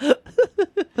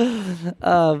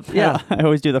 Yeah. I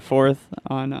always do the 4th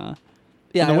on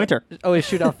Yeah. in the winter. I always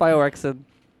shoot off fireworks in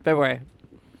February.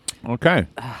 Okay.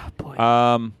 Boy.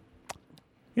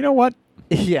 You know what?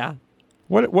 Yeah.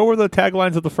 What were the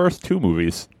taglines of the first 2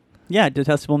 movies? Yeah,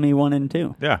 Detestable Me 1 and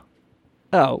 2. Yeah.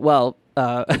 Oh, well,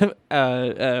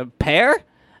 pear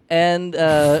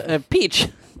and peach.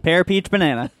 Pear, peach,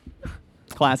 banana.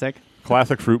 Classic.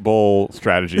 Classic fruit bowl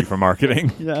strategy for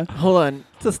marketing. Yeah. Hold on.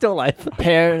 It's a still life.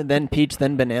 Pear, then peach,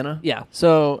 then banana. Yeah.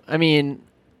 So, I mean,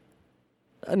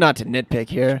 not to nitpick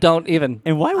here. Don't even.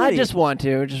 And why would I he? just want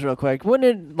to, just real quick.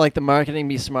 Wouldn't it, like, the marketing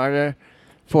be smarter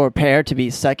for pear to be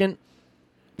second?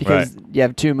 Because you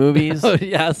have 2 movies. Oh,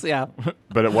 yes, yeah.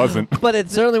 But it wasn't. But It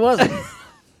it's certainly wasn't.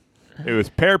 It was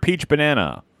pear, peach,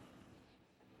 banana.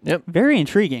 Yep. Very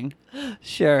intriguing.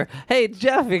 sure. Hey,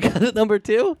 Jeff, you got it number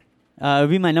 2? It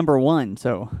would be my number 1,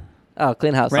 so. Oh,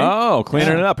 clean house. Right? Oh,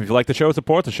 cleaning it up. If you like the show,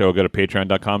 support the show. Go to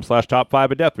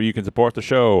patreon.com/top5ofdeath where you can support the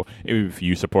show. If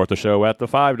you support the show at the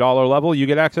 $5 level, you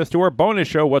get access to our bonus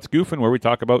show, What's Goofin', where we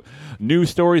talk about news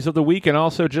stories of the week and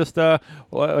also just,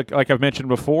 like I've mentioned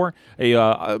before,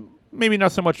 maybe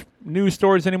not so much news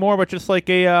stories anymore, but just like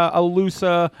a loose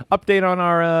update on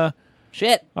our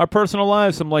Shit. personal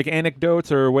lives, some like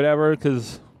anecdotes or whatever.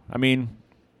 Because I mean,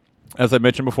 as I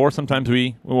mentioned before, sometimes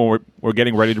when we're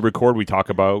getting ready to record, we talk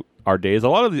about our days. A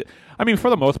lot of for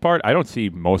the most part, I don't see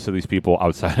most of these people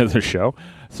outside of the show,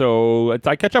 so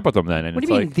I catch up with them then. And What it's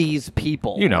do you mean like, these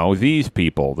people? these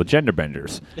people, the gender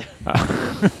benders.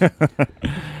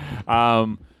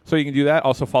 So you can do that.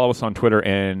 Also follow us on Twitter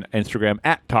and Instagram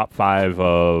at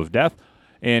Top5ofDeath.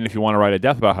 And if you want to write a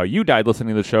death about how you died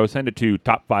listening to the show, send it to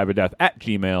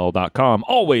top5ofdeath@gmail.com.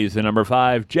 Always the number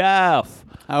 5. Jeff,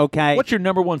 Okay. what's your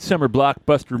number one summer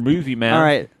blockbuster movie, man? All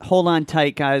right, hold on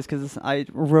tight, guys, because I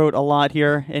wrote a lot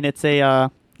here, and it's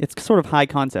it's sort of high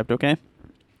concept. Okay.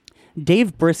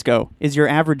 Dave Briscoe is your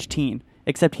average teen,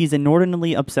 except he's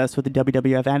inordinately obsessed with the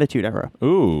WWF Attitude Era.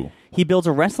 Ooh. He builds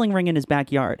a wrestling ring in his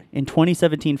backyard in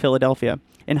 2017 Philadelphia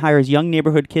and hires young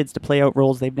neighborhood kids to play out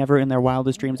roles they've never in their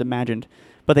wildest dreams imagined,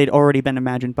 but they'd already been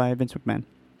imagined by Vince McMahon.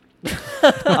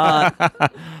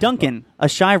 Duncan, a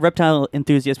shy reptile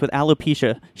enthusiast with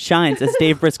alopecia, shines as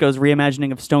Dave Briscoe's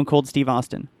reimagining of Stone Cold Steve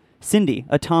Austin. Cindy,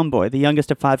 a tomboy, the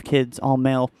youngest of 5 kids, all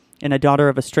male, and a daughter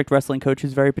of a strict wrestling coach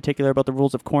who's very particular about the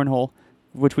rules of cornhole,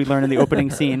 which we learn in the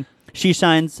opening scene. She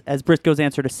shines as Briscoe's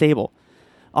answer to Sable.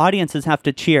 Audiences have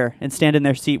to cheer and stand in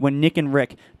their seat when Nick and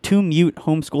Rick, 2 mute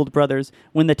homeschooled brothers,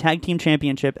 win the tag team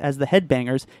championship as the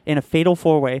Headbangers in a fatal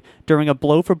 4-way during a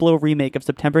blow-for-blow remake of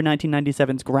September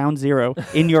 1997's Ground Zero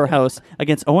in Your House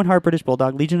against Owen Hart, British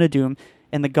Bulldog, Legion of Doom,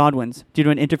 and the Godwins due to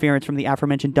an interference from the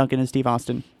aforementioned Duncan and Steve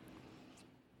Austin.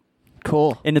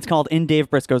 Cool. And it's called In Dave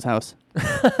Briscoe's House.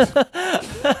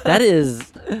 That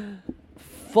is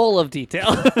full of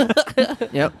detail.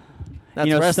 Yep. That's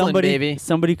wrestling, baby.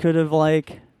 Somebody could have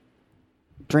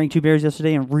drank 2 beers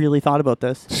yesterday and really thought about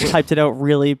this. Typed it out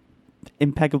really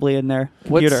impeccably in their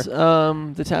computer. What's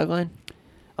the tagline?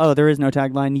 Oh, there is no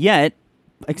tagline yet,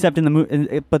 except in the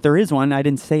movie. But there is one. I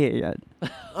didn't say it yet.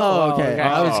 Oh, okay. okay.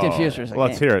 I was confused for a second.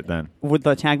 Let's hear it then. With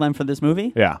the tagline for this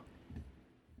movie? Yeah.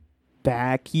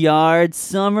 Backyard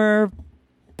Summer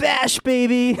Bash,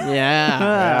 baby.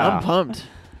 Yeah. I'm pumped.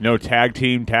 No tag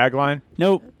team tagline?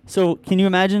 Nope. So, can you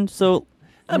imagine? So,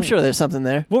 I'm sure there's something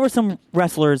there. what were some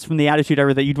wrestlers from the Attitude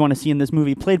Era that you'd want to see in this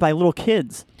movie played by little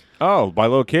kids? Oh, by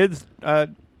little kids?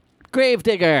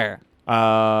 Gravedigger.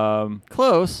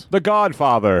 Close. The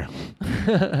Godfather.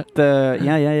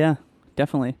 Yeah.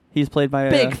 Definitely. He's played by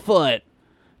Bigfoot.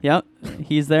 Yep.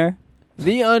 He's there.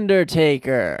 The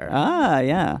Undertaker.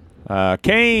 Yeah.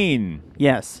 Kane.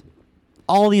 Yes.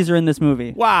 All these are in this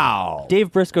movie. Wow.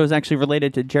 Dave Briscoe is actually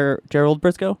related to Gerald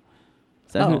Briscoe.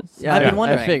 Is that who it is? Yeah, I've been I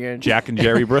wondering. figured. Jack and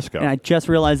Jerry Briscoe. And I just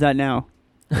realized that now.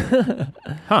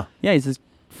 Huh. Yeah, he's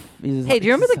Hey, do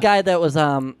you remember the guy that was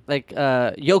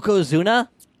Yokozuna?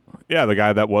 Yeah, the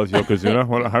guy that was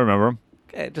Yokozuna. I remember him.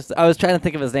 Okay, I was trying to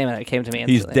think of his name and it came to me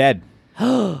instantly. He's dead.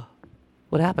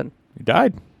 What happened? He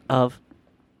died. Of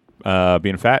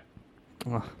Being fat.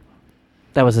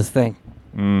 that was his thing.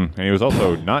 And he was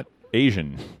also not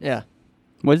Asian. Yeah.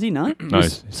 Was he not? No,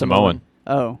 he's Samoan.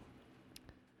 Oh.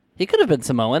 He could have been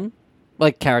Samoan,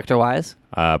 like character-wise.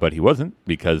 But he wasn't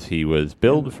because he was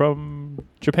billed from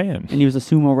Japan. And he was a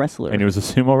sumo wrestler. And he was a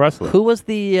sumo wrestler. Who was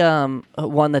the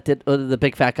one that did the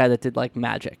big fat guy that did like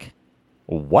magic?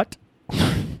 What?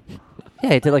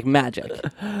 Yeah, he did like magic.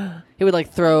 He would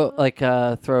like throw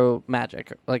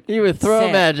magic. Like He would throw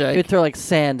sand. magic. He would throw like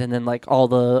sand and then like all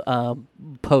the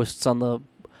posts on the.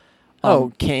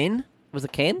 Kane? Was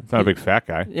it Kane? He's not a big fat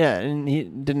guy. Yeah, and he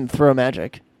didn't throw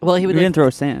magic. Well, he He would. didn't throw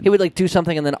sand. He would like do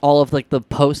something and then all of like the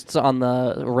posts on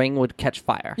the ring would catch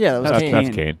fire. Yeah, that was That's, Kane.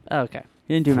 that's Kane. Oh, okay.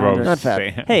 He didn't do Throw magic. Not fat.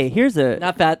 sand. Hey, here's a...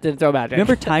 Not fat. Didn't throw magic.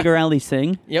 Remember Tiger Ali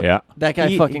Singh? Yep. Yeah. That guy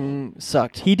He- fucking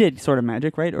sucked. He did sort of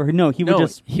magic, right? Or no, he would no,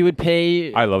 just... he would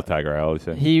pay. I love Tiger. I always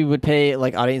say. He would pay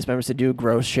like audience members to do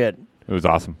gross shit. It was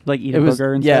awesome. Like eat It a was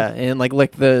booger and yeah, stuff. and like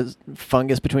lick the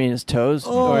fungus between his toes.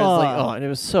 Or it's like, Oh. and it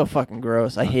was so fucking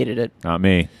gross. I hated it. Not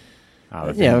me. I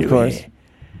was Yeah, of into course. it.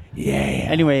 Yeah.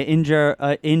 Anyway,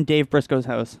 in Dave Briscoe's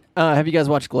house. Have you guys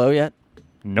watched Glow yet?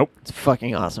 Nope. It's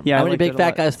fucking awesome. Yeah, How I many liked big it a fat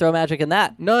lot. guys throw magic in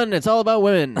that? None. It's all about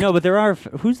women. No, but there are...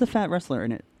 Who's the fat wrestler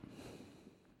in it?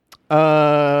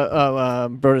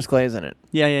 Brodus Clay's in it.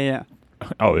 Yeah.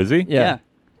 Oh, is he? Yeah.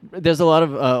 There's a lot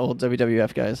of old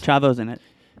WWF guys. Chavo's in it.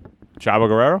 Chavo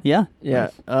Guerrero? Yeah. Yeah.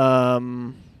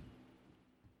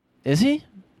 Is he?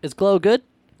 Is Glow good?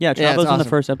 Yeah, Yeah, it's Chavo's in the awesome.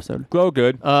 first episode. Glow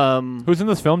good. Um, Who's in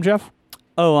this film, Jeff?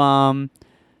 Oh,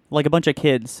 like a bunch of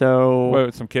kids. So...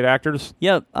 Wait, some kid actors?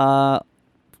 Yep.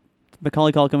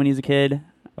 Macaulay Culkin when he's a kid.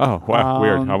 Oh, wow.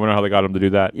 Weird. I wonder how they got him to do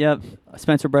that. Yep.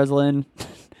 Spencer Breslin.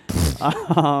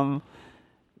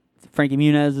 Frankie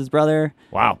Muniz, his brother.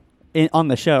 Wow. On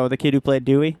the show, the kid who played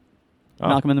Dewey. Oh.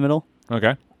 Malcolm in the Middle.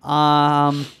 Okay.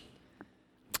 And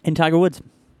Tiger Woods.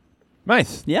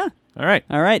 Nice. Yeah. All right.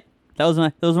 All right. those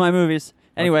are my movies.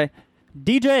 Anyway,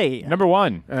 DJ. Number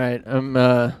 1. All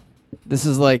right. This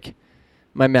is like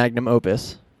my magnum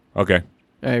opus. Okay.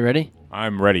 All right, ready?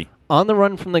 I'm ready. On the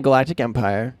run from the Galactic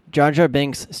Empire, Jar Jar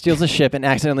Binks steals a ship and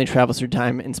accidentally travels through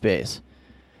time and space.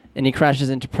 And he crashes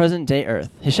into present-day Earth.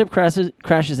 His ship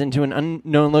crashes into an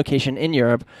unknown location in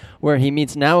Europe where he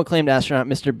meets now acclaimed astronaut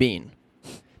Mr. Bean.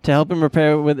 To help him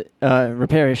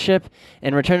repair his ship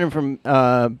and return him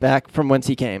back from whence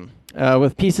he came.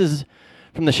 With pieces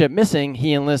from the ship missing,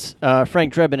 he enlists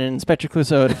Frank Drebin and Inspector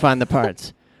Clouseau to find the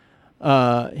parts.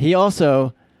 He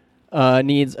also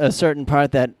needs a certain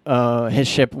part that his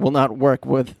ship will not work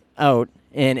without,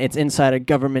 and it's inside a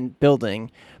government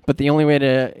building. But the only way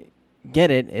to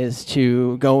get it is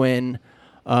to go in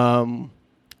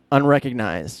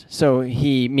unrecognized. So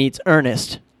he meets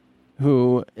Ernest,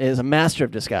 who is a master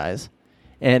of disguise,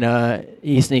 and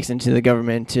he sneaks into the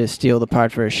government to steal the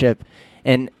part for his ship.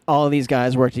 And all of these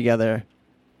guys work together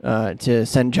to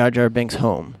send Jar Jar Binks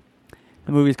home.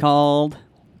 The movie's called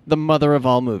The Mother of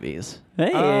All Movies.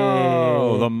 Hey.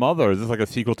 Oh, The Mother. Is this like a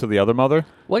sequel to the other Mother?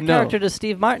 What No. character does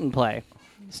Steve Martin play?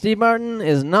 Steve Martin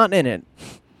is not in it.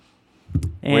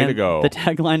 And Way to go. The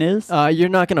tagline is You're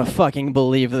not going to fucking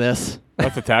believe this.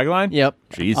 That's the tagline? Yep.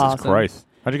 Jesus Awesome. Christ.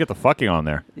 How'd you get the fucking on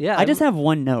there? Yeah, I just have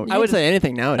one note. I would say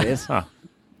anything nowadays. Huh.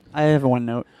 I have one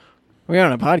note. We're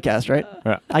on a podcast, right?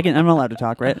 I'm allowed to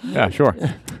talk, right? Yeah, sure.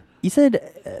 You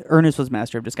said Ernest was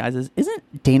Master of Disguises.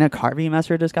 Isn't Dana Carvey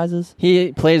Master of Disguises?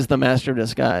 He plays the Master of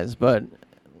Disguise, but,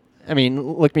 I mean,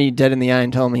 look me dead in the eye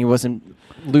and tell him he wasn't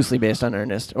loosely based on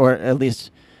Ernest, or at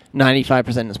least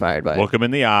 95% inspired by Look him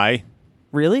in the eye.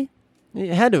 Really? it.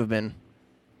 It had to have been.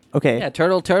 Okay. Yeah,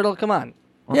 turtle, come on.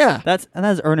 Yeah. That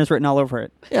has Ernest written all over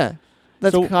it. Yeah.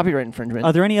 That's So- copyright infringement.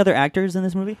 Are there any other actors in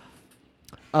this movie?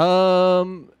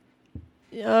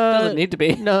 Doesn't need to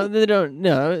be. No, they don't.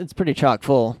 No, it's pretty chock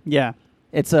full. Yeah.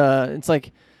 It's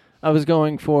like I was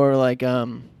going for like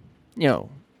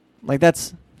like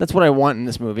that's what I want in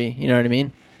this movie. You know what I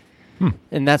mean?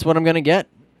 And that's what I'm gonna get.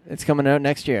 It's coming out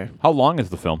next year. How long is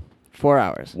the film? 4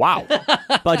 hours. Wow.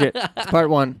 Budget. It's part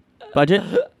one. Budget?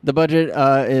 The budget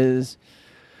is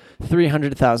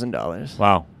 $300,000.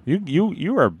 Wow.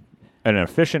 You are an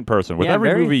efficient person. With Yeah, every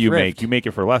very movie you thrift. make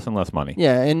it for less and less money.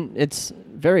 Yeah, and it's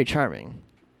very charming.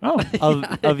 Oh.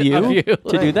 Of you? Of you.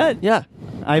 To do that? Yeah.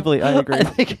 I agree. I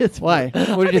think it's Why?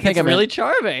 What did you think it's I meant? really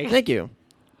charming. Thank you.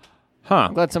 Huh.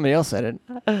 I'm glad somebody else said it.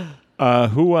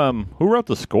 Who wrote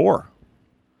the score?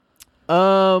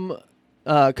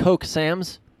 Coke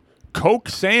Sam's. Coke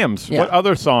Sam's. Yeah. What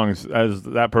other songs has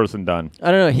that person done?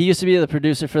 I don't know. He used to be the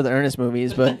producer for the Ernest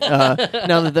movies, but now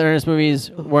that the Ernest movies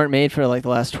weren't made for like the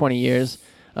last 20 years,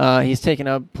 he's taken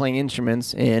up playing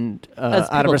instruments, and As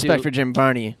out of people respect do. for Jim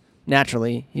Varney,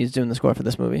 naturally, he's doing the score for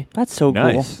this movie. That's so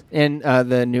Nice. And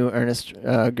the new Ernest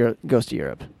goes to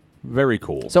Europe. Very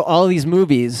cool. So all of these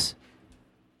movies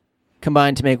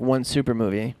combined to make one super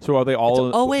movie. So are they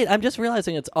all? Oh wait, I'm just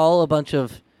realizing it's all a bunch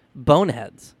of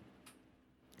boneheads.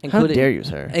 How dare you,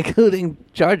 sir? Including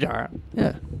Jar Jar.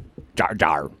 Yeah. Jar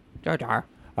Jar. Jar Jar.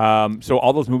 So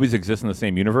all those movies exist in the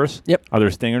same universe? Yep. Are there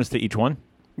stingers to each one?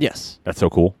 Yes. That's so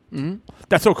cool. Mm-hmm.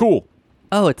 That's so cool.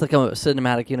 Oh, it's like a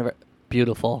cinematic universe.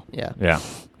 Beautiful. Yeah. Yeah.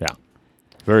 Yeah.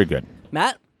 Very good.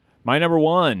 Matt? My number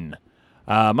one.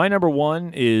 My number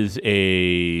one is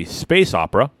a space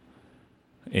opera,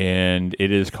 and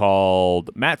it is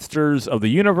called Masters of the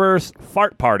Universe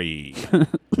Fart Party.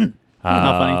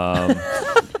 Not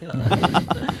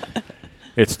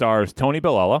It stars Tony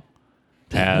Bellella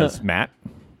as Matt,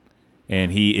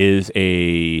 and he is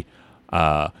a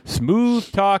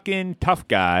smooth-talking, tough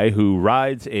guy who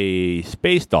rides a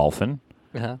space dolphin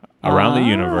Uh-huh. around the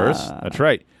universe. That's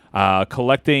right.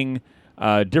 Collecting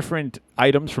different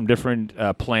items from different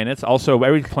planets. Also,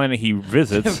 every planet he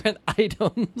visits. Different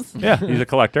items. Yeah, he's a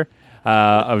collector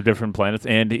of different planets,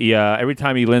 and he, every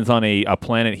time he lands on a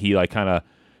planet, he like kind of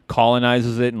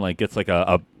colonizes it and like gets like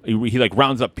he like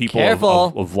rounds up people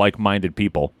Careful. of like-minded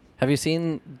people. Have you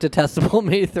seen Detestable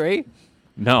Me 3?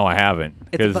 No, I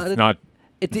haven't because about it's it- not.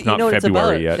 It's It's not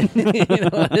February yet. You know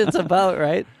what it's about,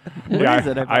 right? Yeah, is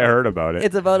it I heard about it.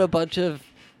 It's about a bunch of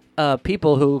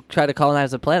people who try to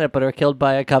colonize a planet but are killed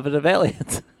by a coven of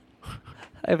aliens.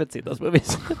 I haven't seen those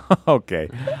movies. Okay.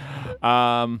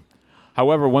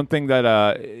 However, one thing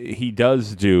that he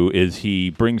does do is he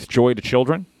brings joy to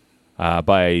children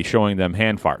by showing them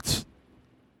hand farts,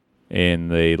 and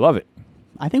they love it.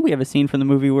 I think we have a scene from the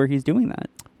movie where he's doing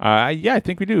that. Yeah, I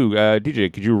think we do.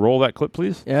 DJ, could you roll that clip,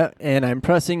 please? Yeah, and I'm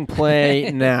pressing play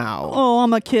now. Oh,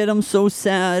 I'm a kid. I'm so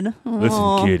sad. Listen,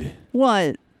 Aw. kid.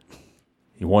 What?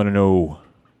 You want to know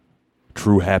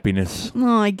true happiness?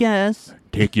 Oh, I guess.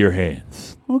 Take your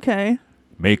hands. Okay.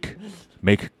 Make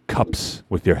cups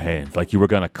with your hands like you were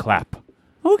going to clap.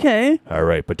 Okay. All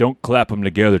right, but don't clap them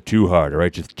together too hard, all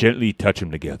right? Just gently touch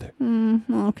them together.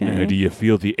 Okay. Do you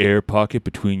feel the air pocket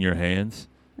between your hands?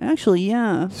 Actually,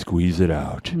 yeah. Squeeze it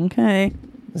out. Okay.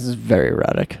 This is very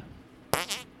erotic.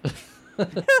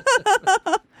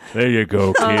 There you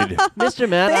go, kid. Mr.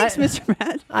 Matt, Thanks, Mr.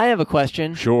 Matt. I have a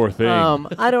question. Sure thing.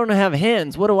 I don't have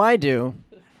hands. What do I do?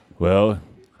 Well,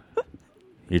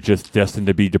 you're just destined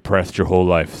to be depressed your whole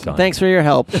life, son. Thanks for your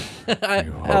help. You're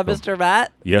welcome. Mr.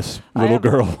 Matt? Yes, little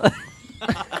girl.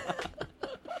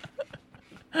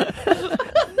 I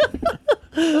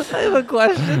have a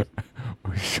question.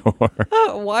 Sure.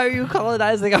 Why are you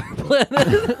colonizing our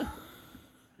planet?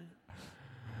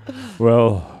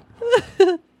 Well,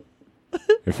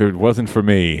 if it wasn't for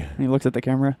me, He looks at the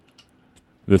camera.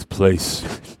 this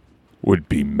place would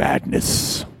be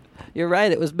madness. You're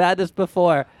right. It was madness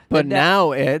before. But And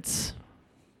now it's...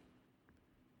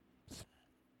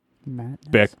 Matt.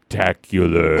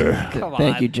 Spectacular. Come on.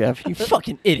 Thank you, Jeff. You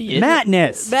fucking idiot.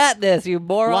 Madness. Madness, you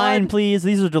moron. Line, please.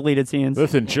 These are deleted scenes.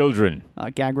 Listen, children.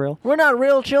 Gag reel. We're not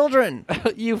real children.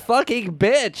 You fucking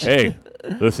bitch. Hey,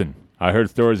 listen. I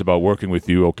heard stories about working with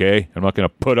you, okay? I'm not going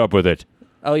to put up with it.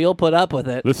 Oh, you'll put up with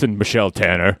it. Listen, Michelle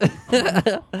Tanner.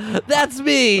 That's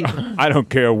me. I don't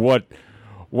care what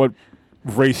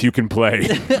race you can play.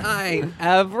 I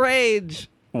have rage.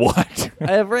 What?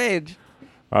 I have rage.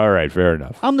 All right, fair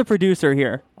enough. I'm the producer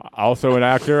here. Also an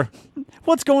actor?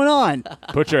 What's going on?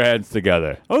 Put your hands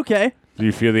together. Okay. Do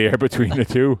you feel the air between the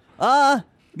two?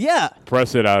 Yeah.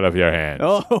 Press it out of your hand.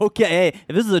 Oh, okay. Hey,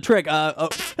 if this is a trick.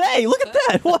 Hey, look at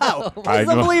that. Wow. I That's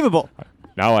know. unbelievable.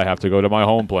 Now I have to go to my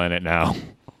home planet now.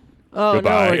 Oh,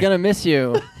 Goodbye. no, we're going to miss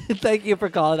you. Thank you for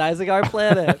colonizing our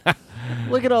planet.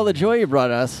 Look at all the joy you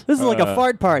brought us. This is like a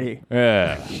fart party.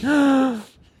 Yeah.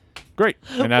 Great.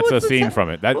 And that's a scene from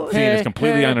it. That scene is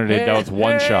completely unedited. That was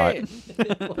one shot.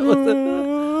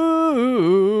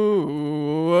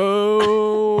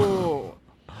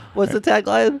 What's the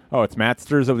tagline? Oh, it's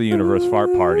Masters of the Universe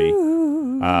Fart Party.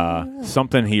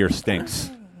 Something here stinks.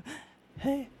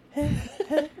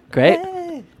 Great.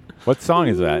 What song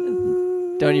is that?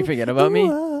 Don't you forget about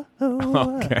me?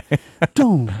 Okay.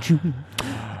 Don't you?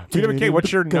 BWK,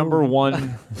 what's your number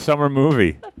one summer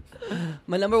movie?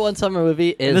 My number one summer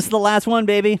movie is... This is the last one,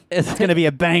 baby. It's going to be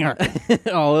a banger.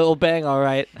 Oh, it'll bang all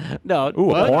right. No.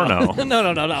 Ooh, a porno.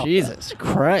 No. Jesus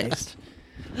Christ.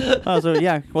 Oh, so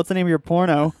yeah. What's the name of your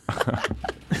porno?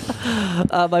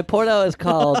 My porno is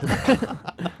called...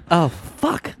 Oh,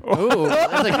 fuck. Ooh,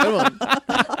 that's a good one.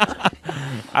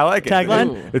 I like it.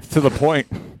 Tagline? It's to the point.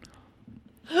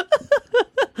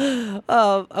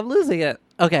 I'm losing it.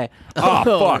 Okay. Oh,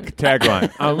 fuck.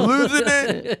 Tagline. I'm losing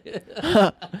it.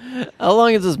 How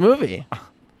long is this movie?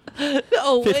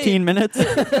 Oh, 15 minutes.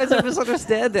 You guys are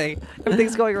misunderstanding.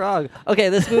 Everything's going wrong. Okay,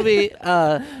 this movie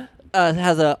has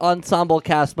an ensemble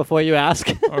cast before you ask.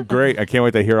 Oh, great. I can't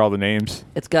wait to hear all the names.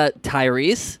 It's got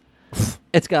Tyrese.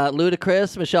 It's got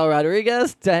Ludacris, Michelle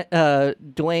Rodriguez,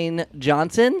 Dwayne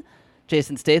Johnson,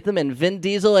 Jason Statham, and Vin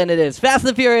Diesel, and it is Fast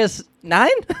and Furious 9?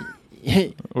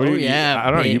 What do you- I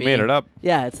don't know. You baby. made it up.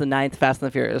 Yeah, it's the 9th Fast and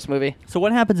the Furious movie. So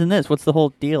what happens in this? What's the whole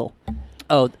deal?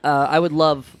 Oh, I would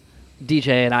love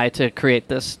DJ and I to create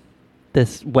this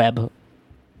web.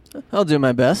 I'll do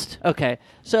my best. Okay,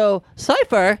 so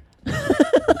Cypher,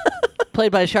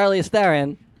 played by Charlize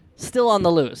Theron, still on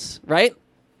the loose, right?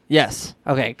 Yes.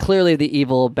 Okay, clearly the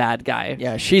evil bad guy.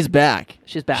 Yeah, she's back.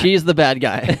 She's back. She's the bad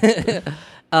guy.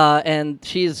 And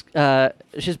she's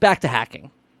back to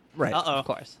hacking, Right. of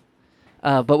course,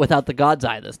 but without the God's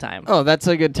Eye this time. Oh, that's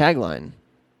a good tagline.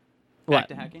 What?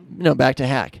 to hacking? No, back to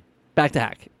hack. Back to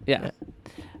hack. Yeah.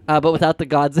 But without the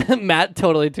God's Matt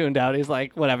totally tuned out. He's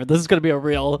like, whatever. This is gonna be a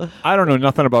real. I don't know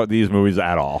nothing about these movies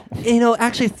at all.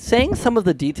 Actually, saying some of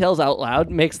the details out loud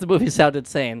makes the movie sound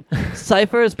insane.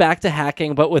 Cypher is back to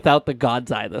hacking, but without the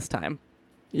God's Eye this time.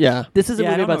 Yeah. This is a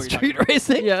Yeah, I movie don't know about what you're street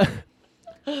racing. Yeah.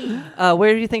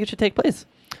 Where do you think it should take place?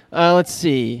 Let's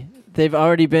see. They've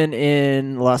already been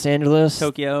in Los Angeles.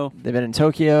 Tokyo. They've been in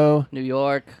Tokyo, New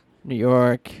York. New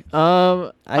York.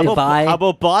 Dubai. How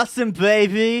about Boston,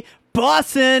 baby?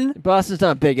 Boston! Boston's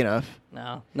not big enough.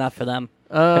 No, not for them.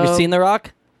 Have you seen The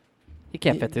Rock? He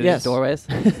can't fit through yes. these doorways.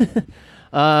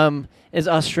 Is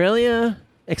Australia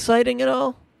exciting at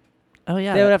all? Oh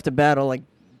yeah. They would have to battle like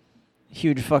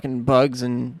huge fucking bugs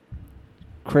and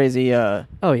crazy oh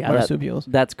yeah. marsupials.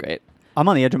 That's great. I'm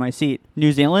on the edge of my seat.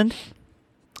 New Zealand?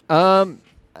 I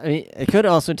mean, it could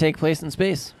also take place in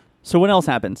space. So what else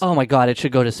happens? Oh my God! It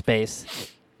should go to space.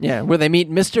 Yeah, where they meet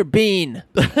Mr. Bean.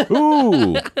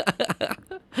 Ooh.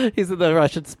 He's in the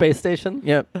Russian space station.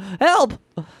 Yep. Help!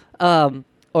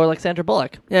 Or like Sandra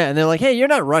Bullock. Yeah, and they're like, "Hey, you're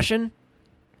not Russian."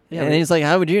 Yeah, And he's like,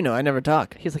 "How would you know? I never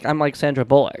talk." he's like, I'm like Sandra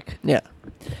Bullock. Yeah.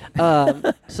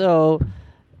 So,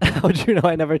 how would you know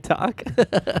I never talk?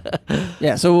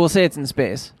 Yeah, so we'll say it's in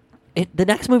space. The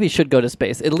next movie should go to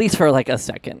space, at least for like a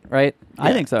second, right?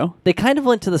 I think so. They kind of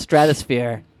went to the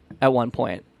stratosphere at one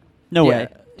point No yeah. way.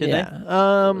 Did they?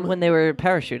 Yeah. when they were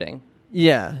parachuting.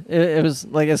 Yeah. It was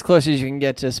like as close as you can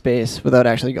get to space without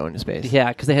actually going to space. Yeah,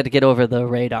 because they had to get over the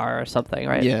radar or something,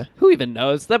 right? Yeah. Who even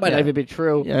knows? That might Yeah. not even be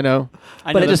true. Yeah, I know.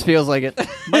 I But know it just feels like it.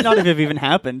 might not have even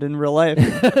happened in real life.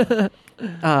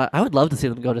 I would love to see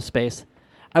them go to space.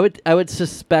 I would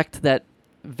suspect that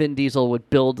Vin Diesel would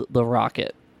build the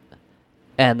rocket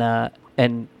and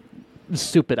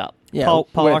soup it up. Yeah. Paul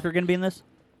with- Walker gonna be in this?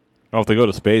 Well, if they go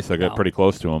to space, they get No. pretty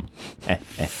close to him.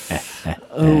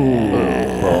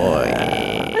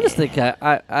 I just think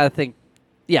I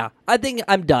think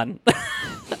I'm done.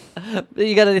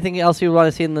 You got anything else you want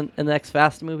to see in the next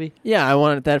Fast movie? Yeah, I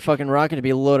wanted that fucking rocket to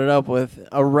be loaded up with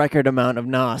a record amount of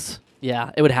NOS.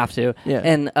 Yeah, it would have to. Yeah.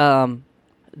 And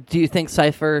do you think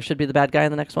Cypher should be the bad guy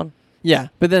in the next one? Yeah,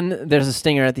 but then there's a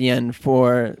stinger at the end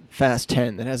for Fast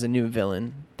 10 that has a new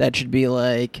villain. That should be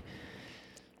like,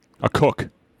 A cook.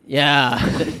 yeah.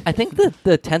 I think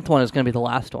the 10th one is going to be the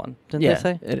last one. Didn't yeah, they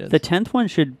say? it is. The 10th one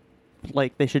should,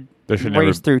 they should There should race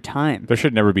never through time. there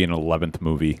should never be an 11th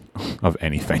movie of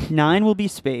anything. 9 will be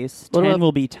space. What 10 about-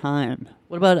 will be time.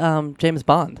 What about James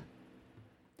Bond?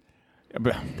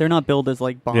 But- They're not billed as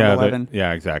like Bond yeah, 11.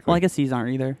 yeah, exactly. Well, I guess these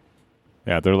aren't either.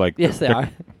 yeah, they're like Yes, they they're- are.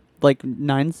 Like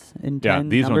 9s and 10 Yeah,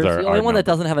 these ones numbers. are- The only one that numbered.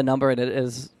 doesn't have a number in it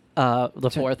is the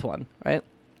fourth one, right?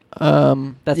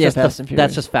 That's That's Fast just and Furious.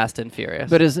 that's just Fast and Furious.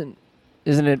 But isn't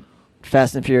it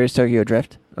Fast and Furious Tokyo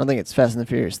Drift? I don't think it's Fast and the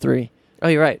Furious 3. oh,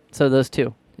 you're right. So those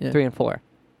two, Yeah. 3 and 4.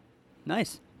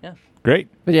 Nice. Great.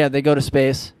 But yeah, they go to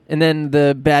space. And then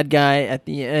the bad guy at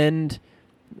the end,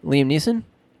 Liam Neeson?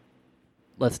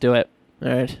 Let's do it. All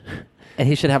right. And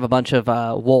he should have a bunch of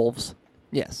wolves.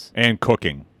 Yes. And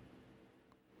cooking.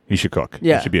 He should cook.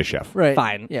 Yeah. He should be a chef. Right.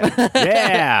 Fine. Yeah.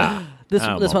 Yeah. This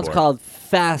I'm this on one's board. called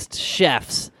Fast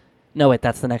Chefs. No, wait,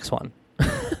 that's the next one.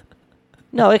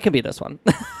 No, it could be this one.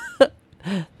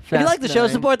 If you like the show, 9.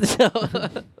 support the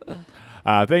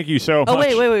show. Thank you so Oh,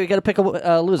 much. wait. We got to pick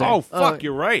a loser. Oh, fuck,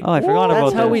 you're right. Oh, I forgot about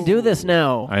That's how this. we do this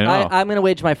now. I know. I'm going to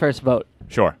wage my first vote.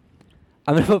 Sure.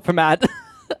 I'm going to vote for Matt.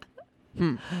 I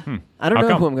don't How know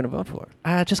come? who I'm going to vote for.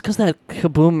 Just because that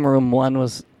Kaboom Room one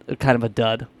was kind of a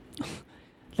dud.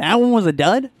 That one was a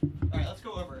dud? All right, let's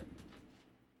go over it.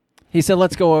 He said,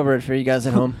 let's go over it for you guys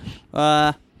at home.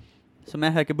 So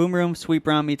Matt had Kaboom Room, Sweet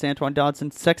Brown meets Antoine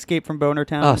Dodson, Sexscape from Boner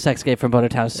Town. Oh, Sexscape from Boner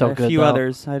Town is so a good. few though.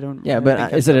 others. I don't. Yeah, I but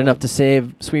think is I've it got enough to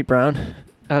save Sweet Brown?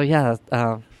 Oh, yeah.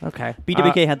 Okay.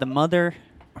 BWK had The Mother,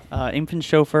 Infant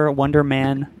Chauffeur, Wonder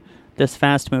Man, this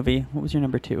Fast movie. What was your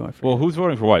number 2? I forget. Well, who's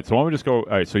voting for what? So why don't we just go? All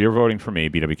right, so you're voting for me,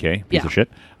 BWK, piece Yeah. of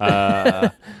shit.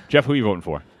 Jeff, who are you voting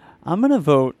for? I'm gonna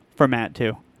vote for Matt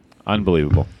too.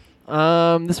 Unbelievable.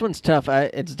 This one's tough.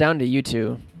 It's down to you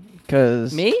two.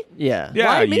 Cause Me? Yeah. Yeah,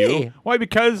 Why me? you. Why?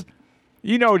 Because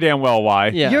you know damn well why.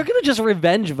 Yeah. You're going to just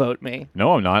revenge vote me.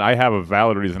 No, I'm not. I have a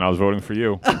valid reason I was voting for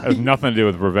you. It has nothing to do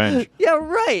with revenge. Yeah,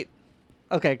 right.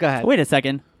 Okay, go ahead. Wait a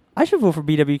second. I should vote for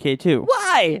BWK too.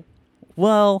 Why?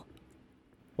 Well,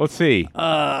 Let's see.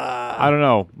 I don't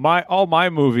know. All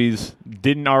my movies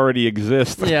didn't already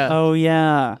exist. Yeah. oh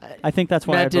yeah. I think that's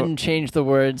why Matt I didn't change the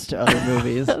words to other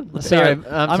movies. Sorry, I'm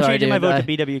I'm sorry, changing my dude. vote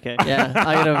to BWK. Yeah,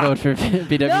 I'm gonna vote for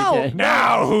BWK.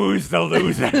 Now who's the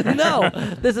loser? No,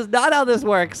 this is not how this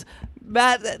works.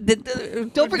 Matt,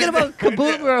 don't forget about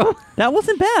Kaboom Room. That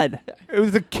wasn't bad. It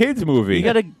was a kids movie. You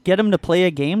gotta get him to play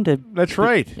a game to That's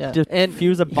right. Yeah.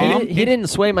 defuse a He bomb. didn't, he didn't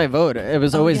sway my vote. It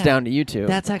was always yeah. down to you two.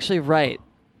 That's actually right.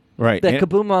 Right. The And-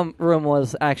 Kaboom Room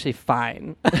was actually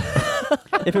fine.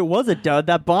 If it was a dud,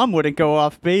 that bomb wouldn't go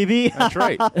off, baby. That's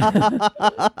right.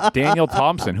 Daniel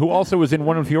Thompson, who also was in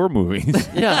one of your movies.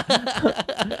 yeah.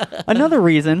 Another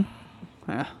reason.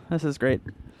 This is great.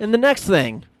 And the next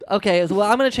thing. Okay, well,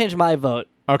 I'm going to change my vote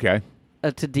Okay.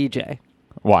 to DJ.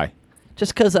 Why?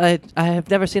 Just because I have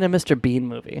never seen a Mr. Bean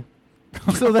movie.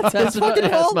 So that's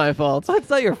my fault. Well, it's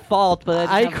not your fault, but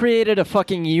I created a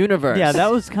fucking universe. Yeah,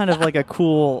 that was kind of like a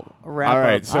cool wrap. All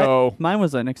right, so- mine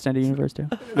was an extended universe too.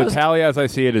 The tally, as I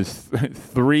see it, is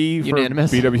 3 Unanimous.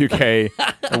 for BWK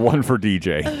and 1 for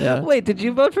DJ. Yeah. Wait, did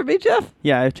you vote for me, Jeff?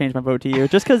 Yeah, I've changed my vote to you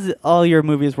just because all your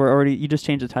movies were already. You just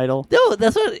changed the title. No,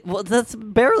 that's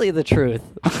barely the truth.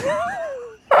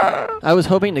 I was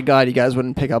hoping to God you guys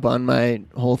wouldn't pick up on my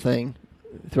whole thing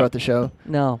throughout the show.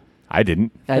 No. I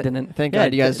didn't. I didn't. Thank Yeah,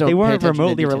 God you guys don't. they pay weren't attention to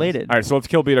remotely details. related. All right, so let's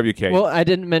kill BWK. Well, I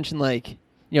didn't mention like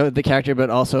the character, but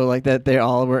also like that they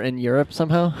all were in Europe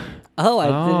somehow. Oh, I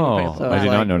didn't. So I it's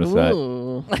did not like, notice that.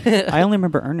 ooh. I only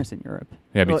remember Ernest in Europe.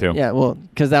 Yeah, me too. Yeah, well,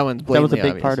 because that one's That was a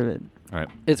blatantly big part of obvious. it. All right.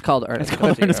 It's called Ernest. It's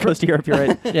called Ernest Goes to Europe. You're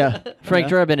right. Yeah, Frank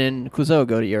Yeah. Drebin and Clouseau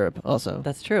go to Europe also.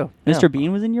 That's true. Mr. Yeah.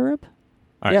 Bean was in Europe.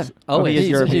 All right. Yeah. Oh, he is he's,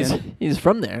 European. he's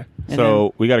from there. And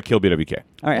So we got to kill BWK.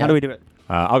 All right, how do we do it?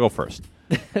 I'll go first.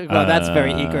 Well, that's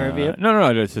very eager of you. No.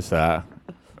 It's just this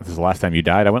is the last time you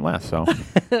died. I went last, so.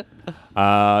 So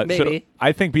Maybe.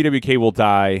 I think BWK will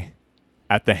die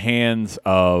at the hands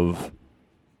of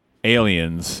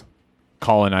aliens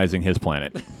colonizing his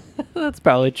planet. That's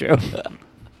probably true.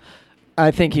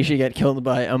 I think he should get killed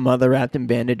by a mother wrapped in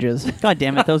bandages. God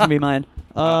damn it, those would be mine.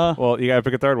 Well, you got to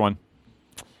pick a third one.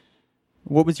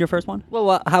 What was your first one?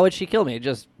 Well, how would she kill me?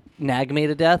 Just nag me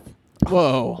to death?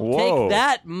 Whoa. Whoa. Take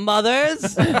that,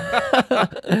 mothers!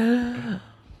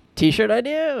 T-shirt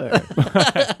idea? Or?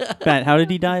 Matt, how did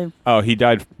he die? Oh, he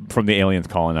died from the aliens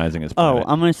colonizing his Oh, planet.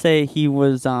 I'm going to say he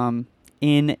was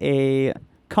in a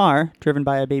car driven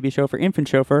by a baby chauffeur, infant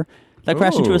chauffeur, that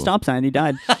crashed into Ooh. a stop sign. He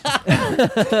died.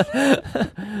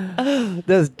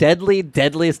 Those deadly,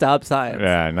 deadly stop signs.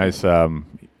 Yeah, nice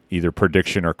either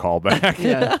prediction or callback.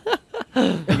 Yeah.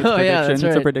 It's Oh, yeah, that's It's a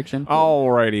right. prediction.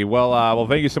 Alrighty. Well,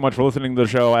 thank you so much for listening to the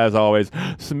show. As always,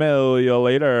 smell you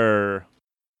later.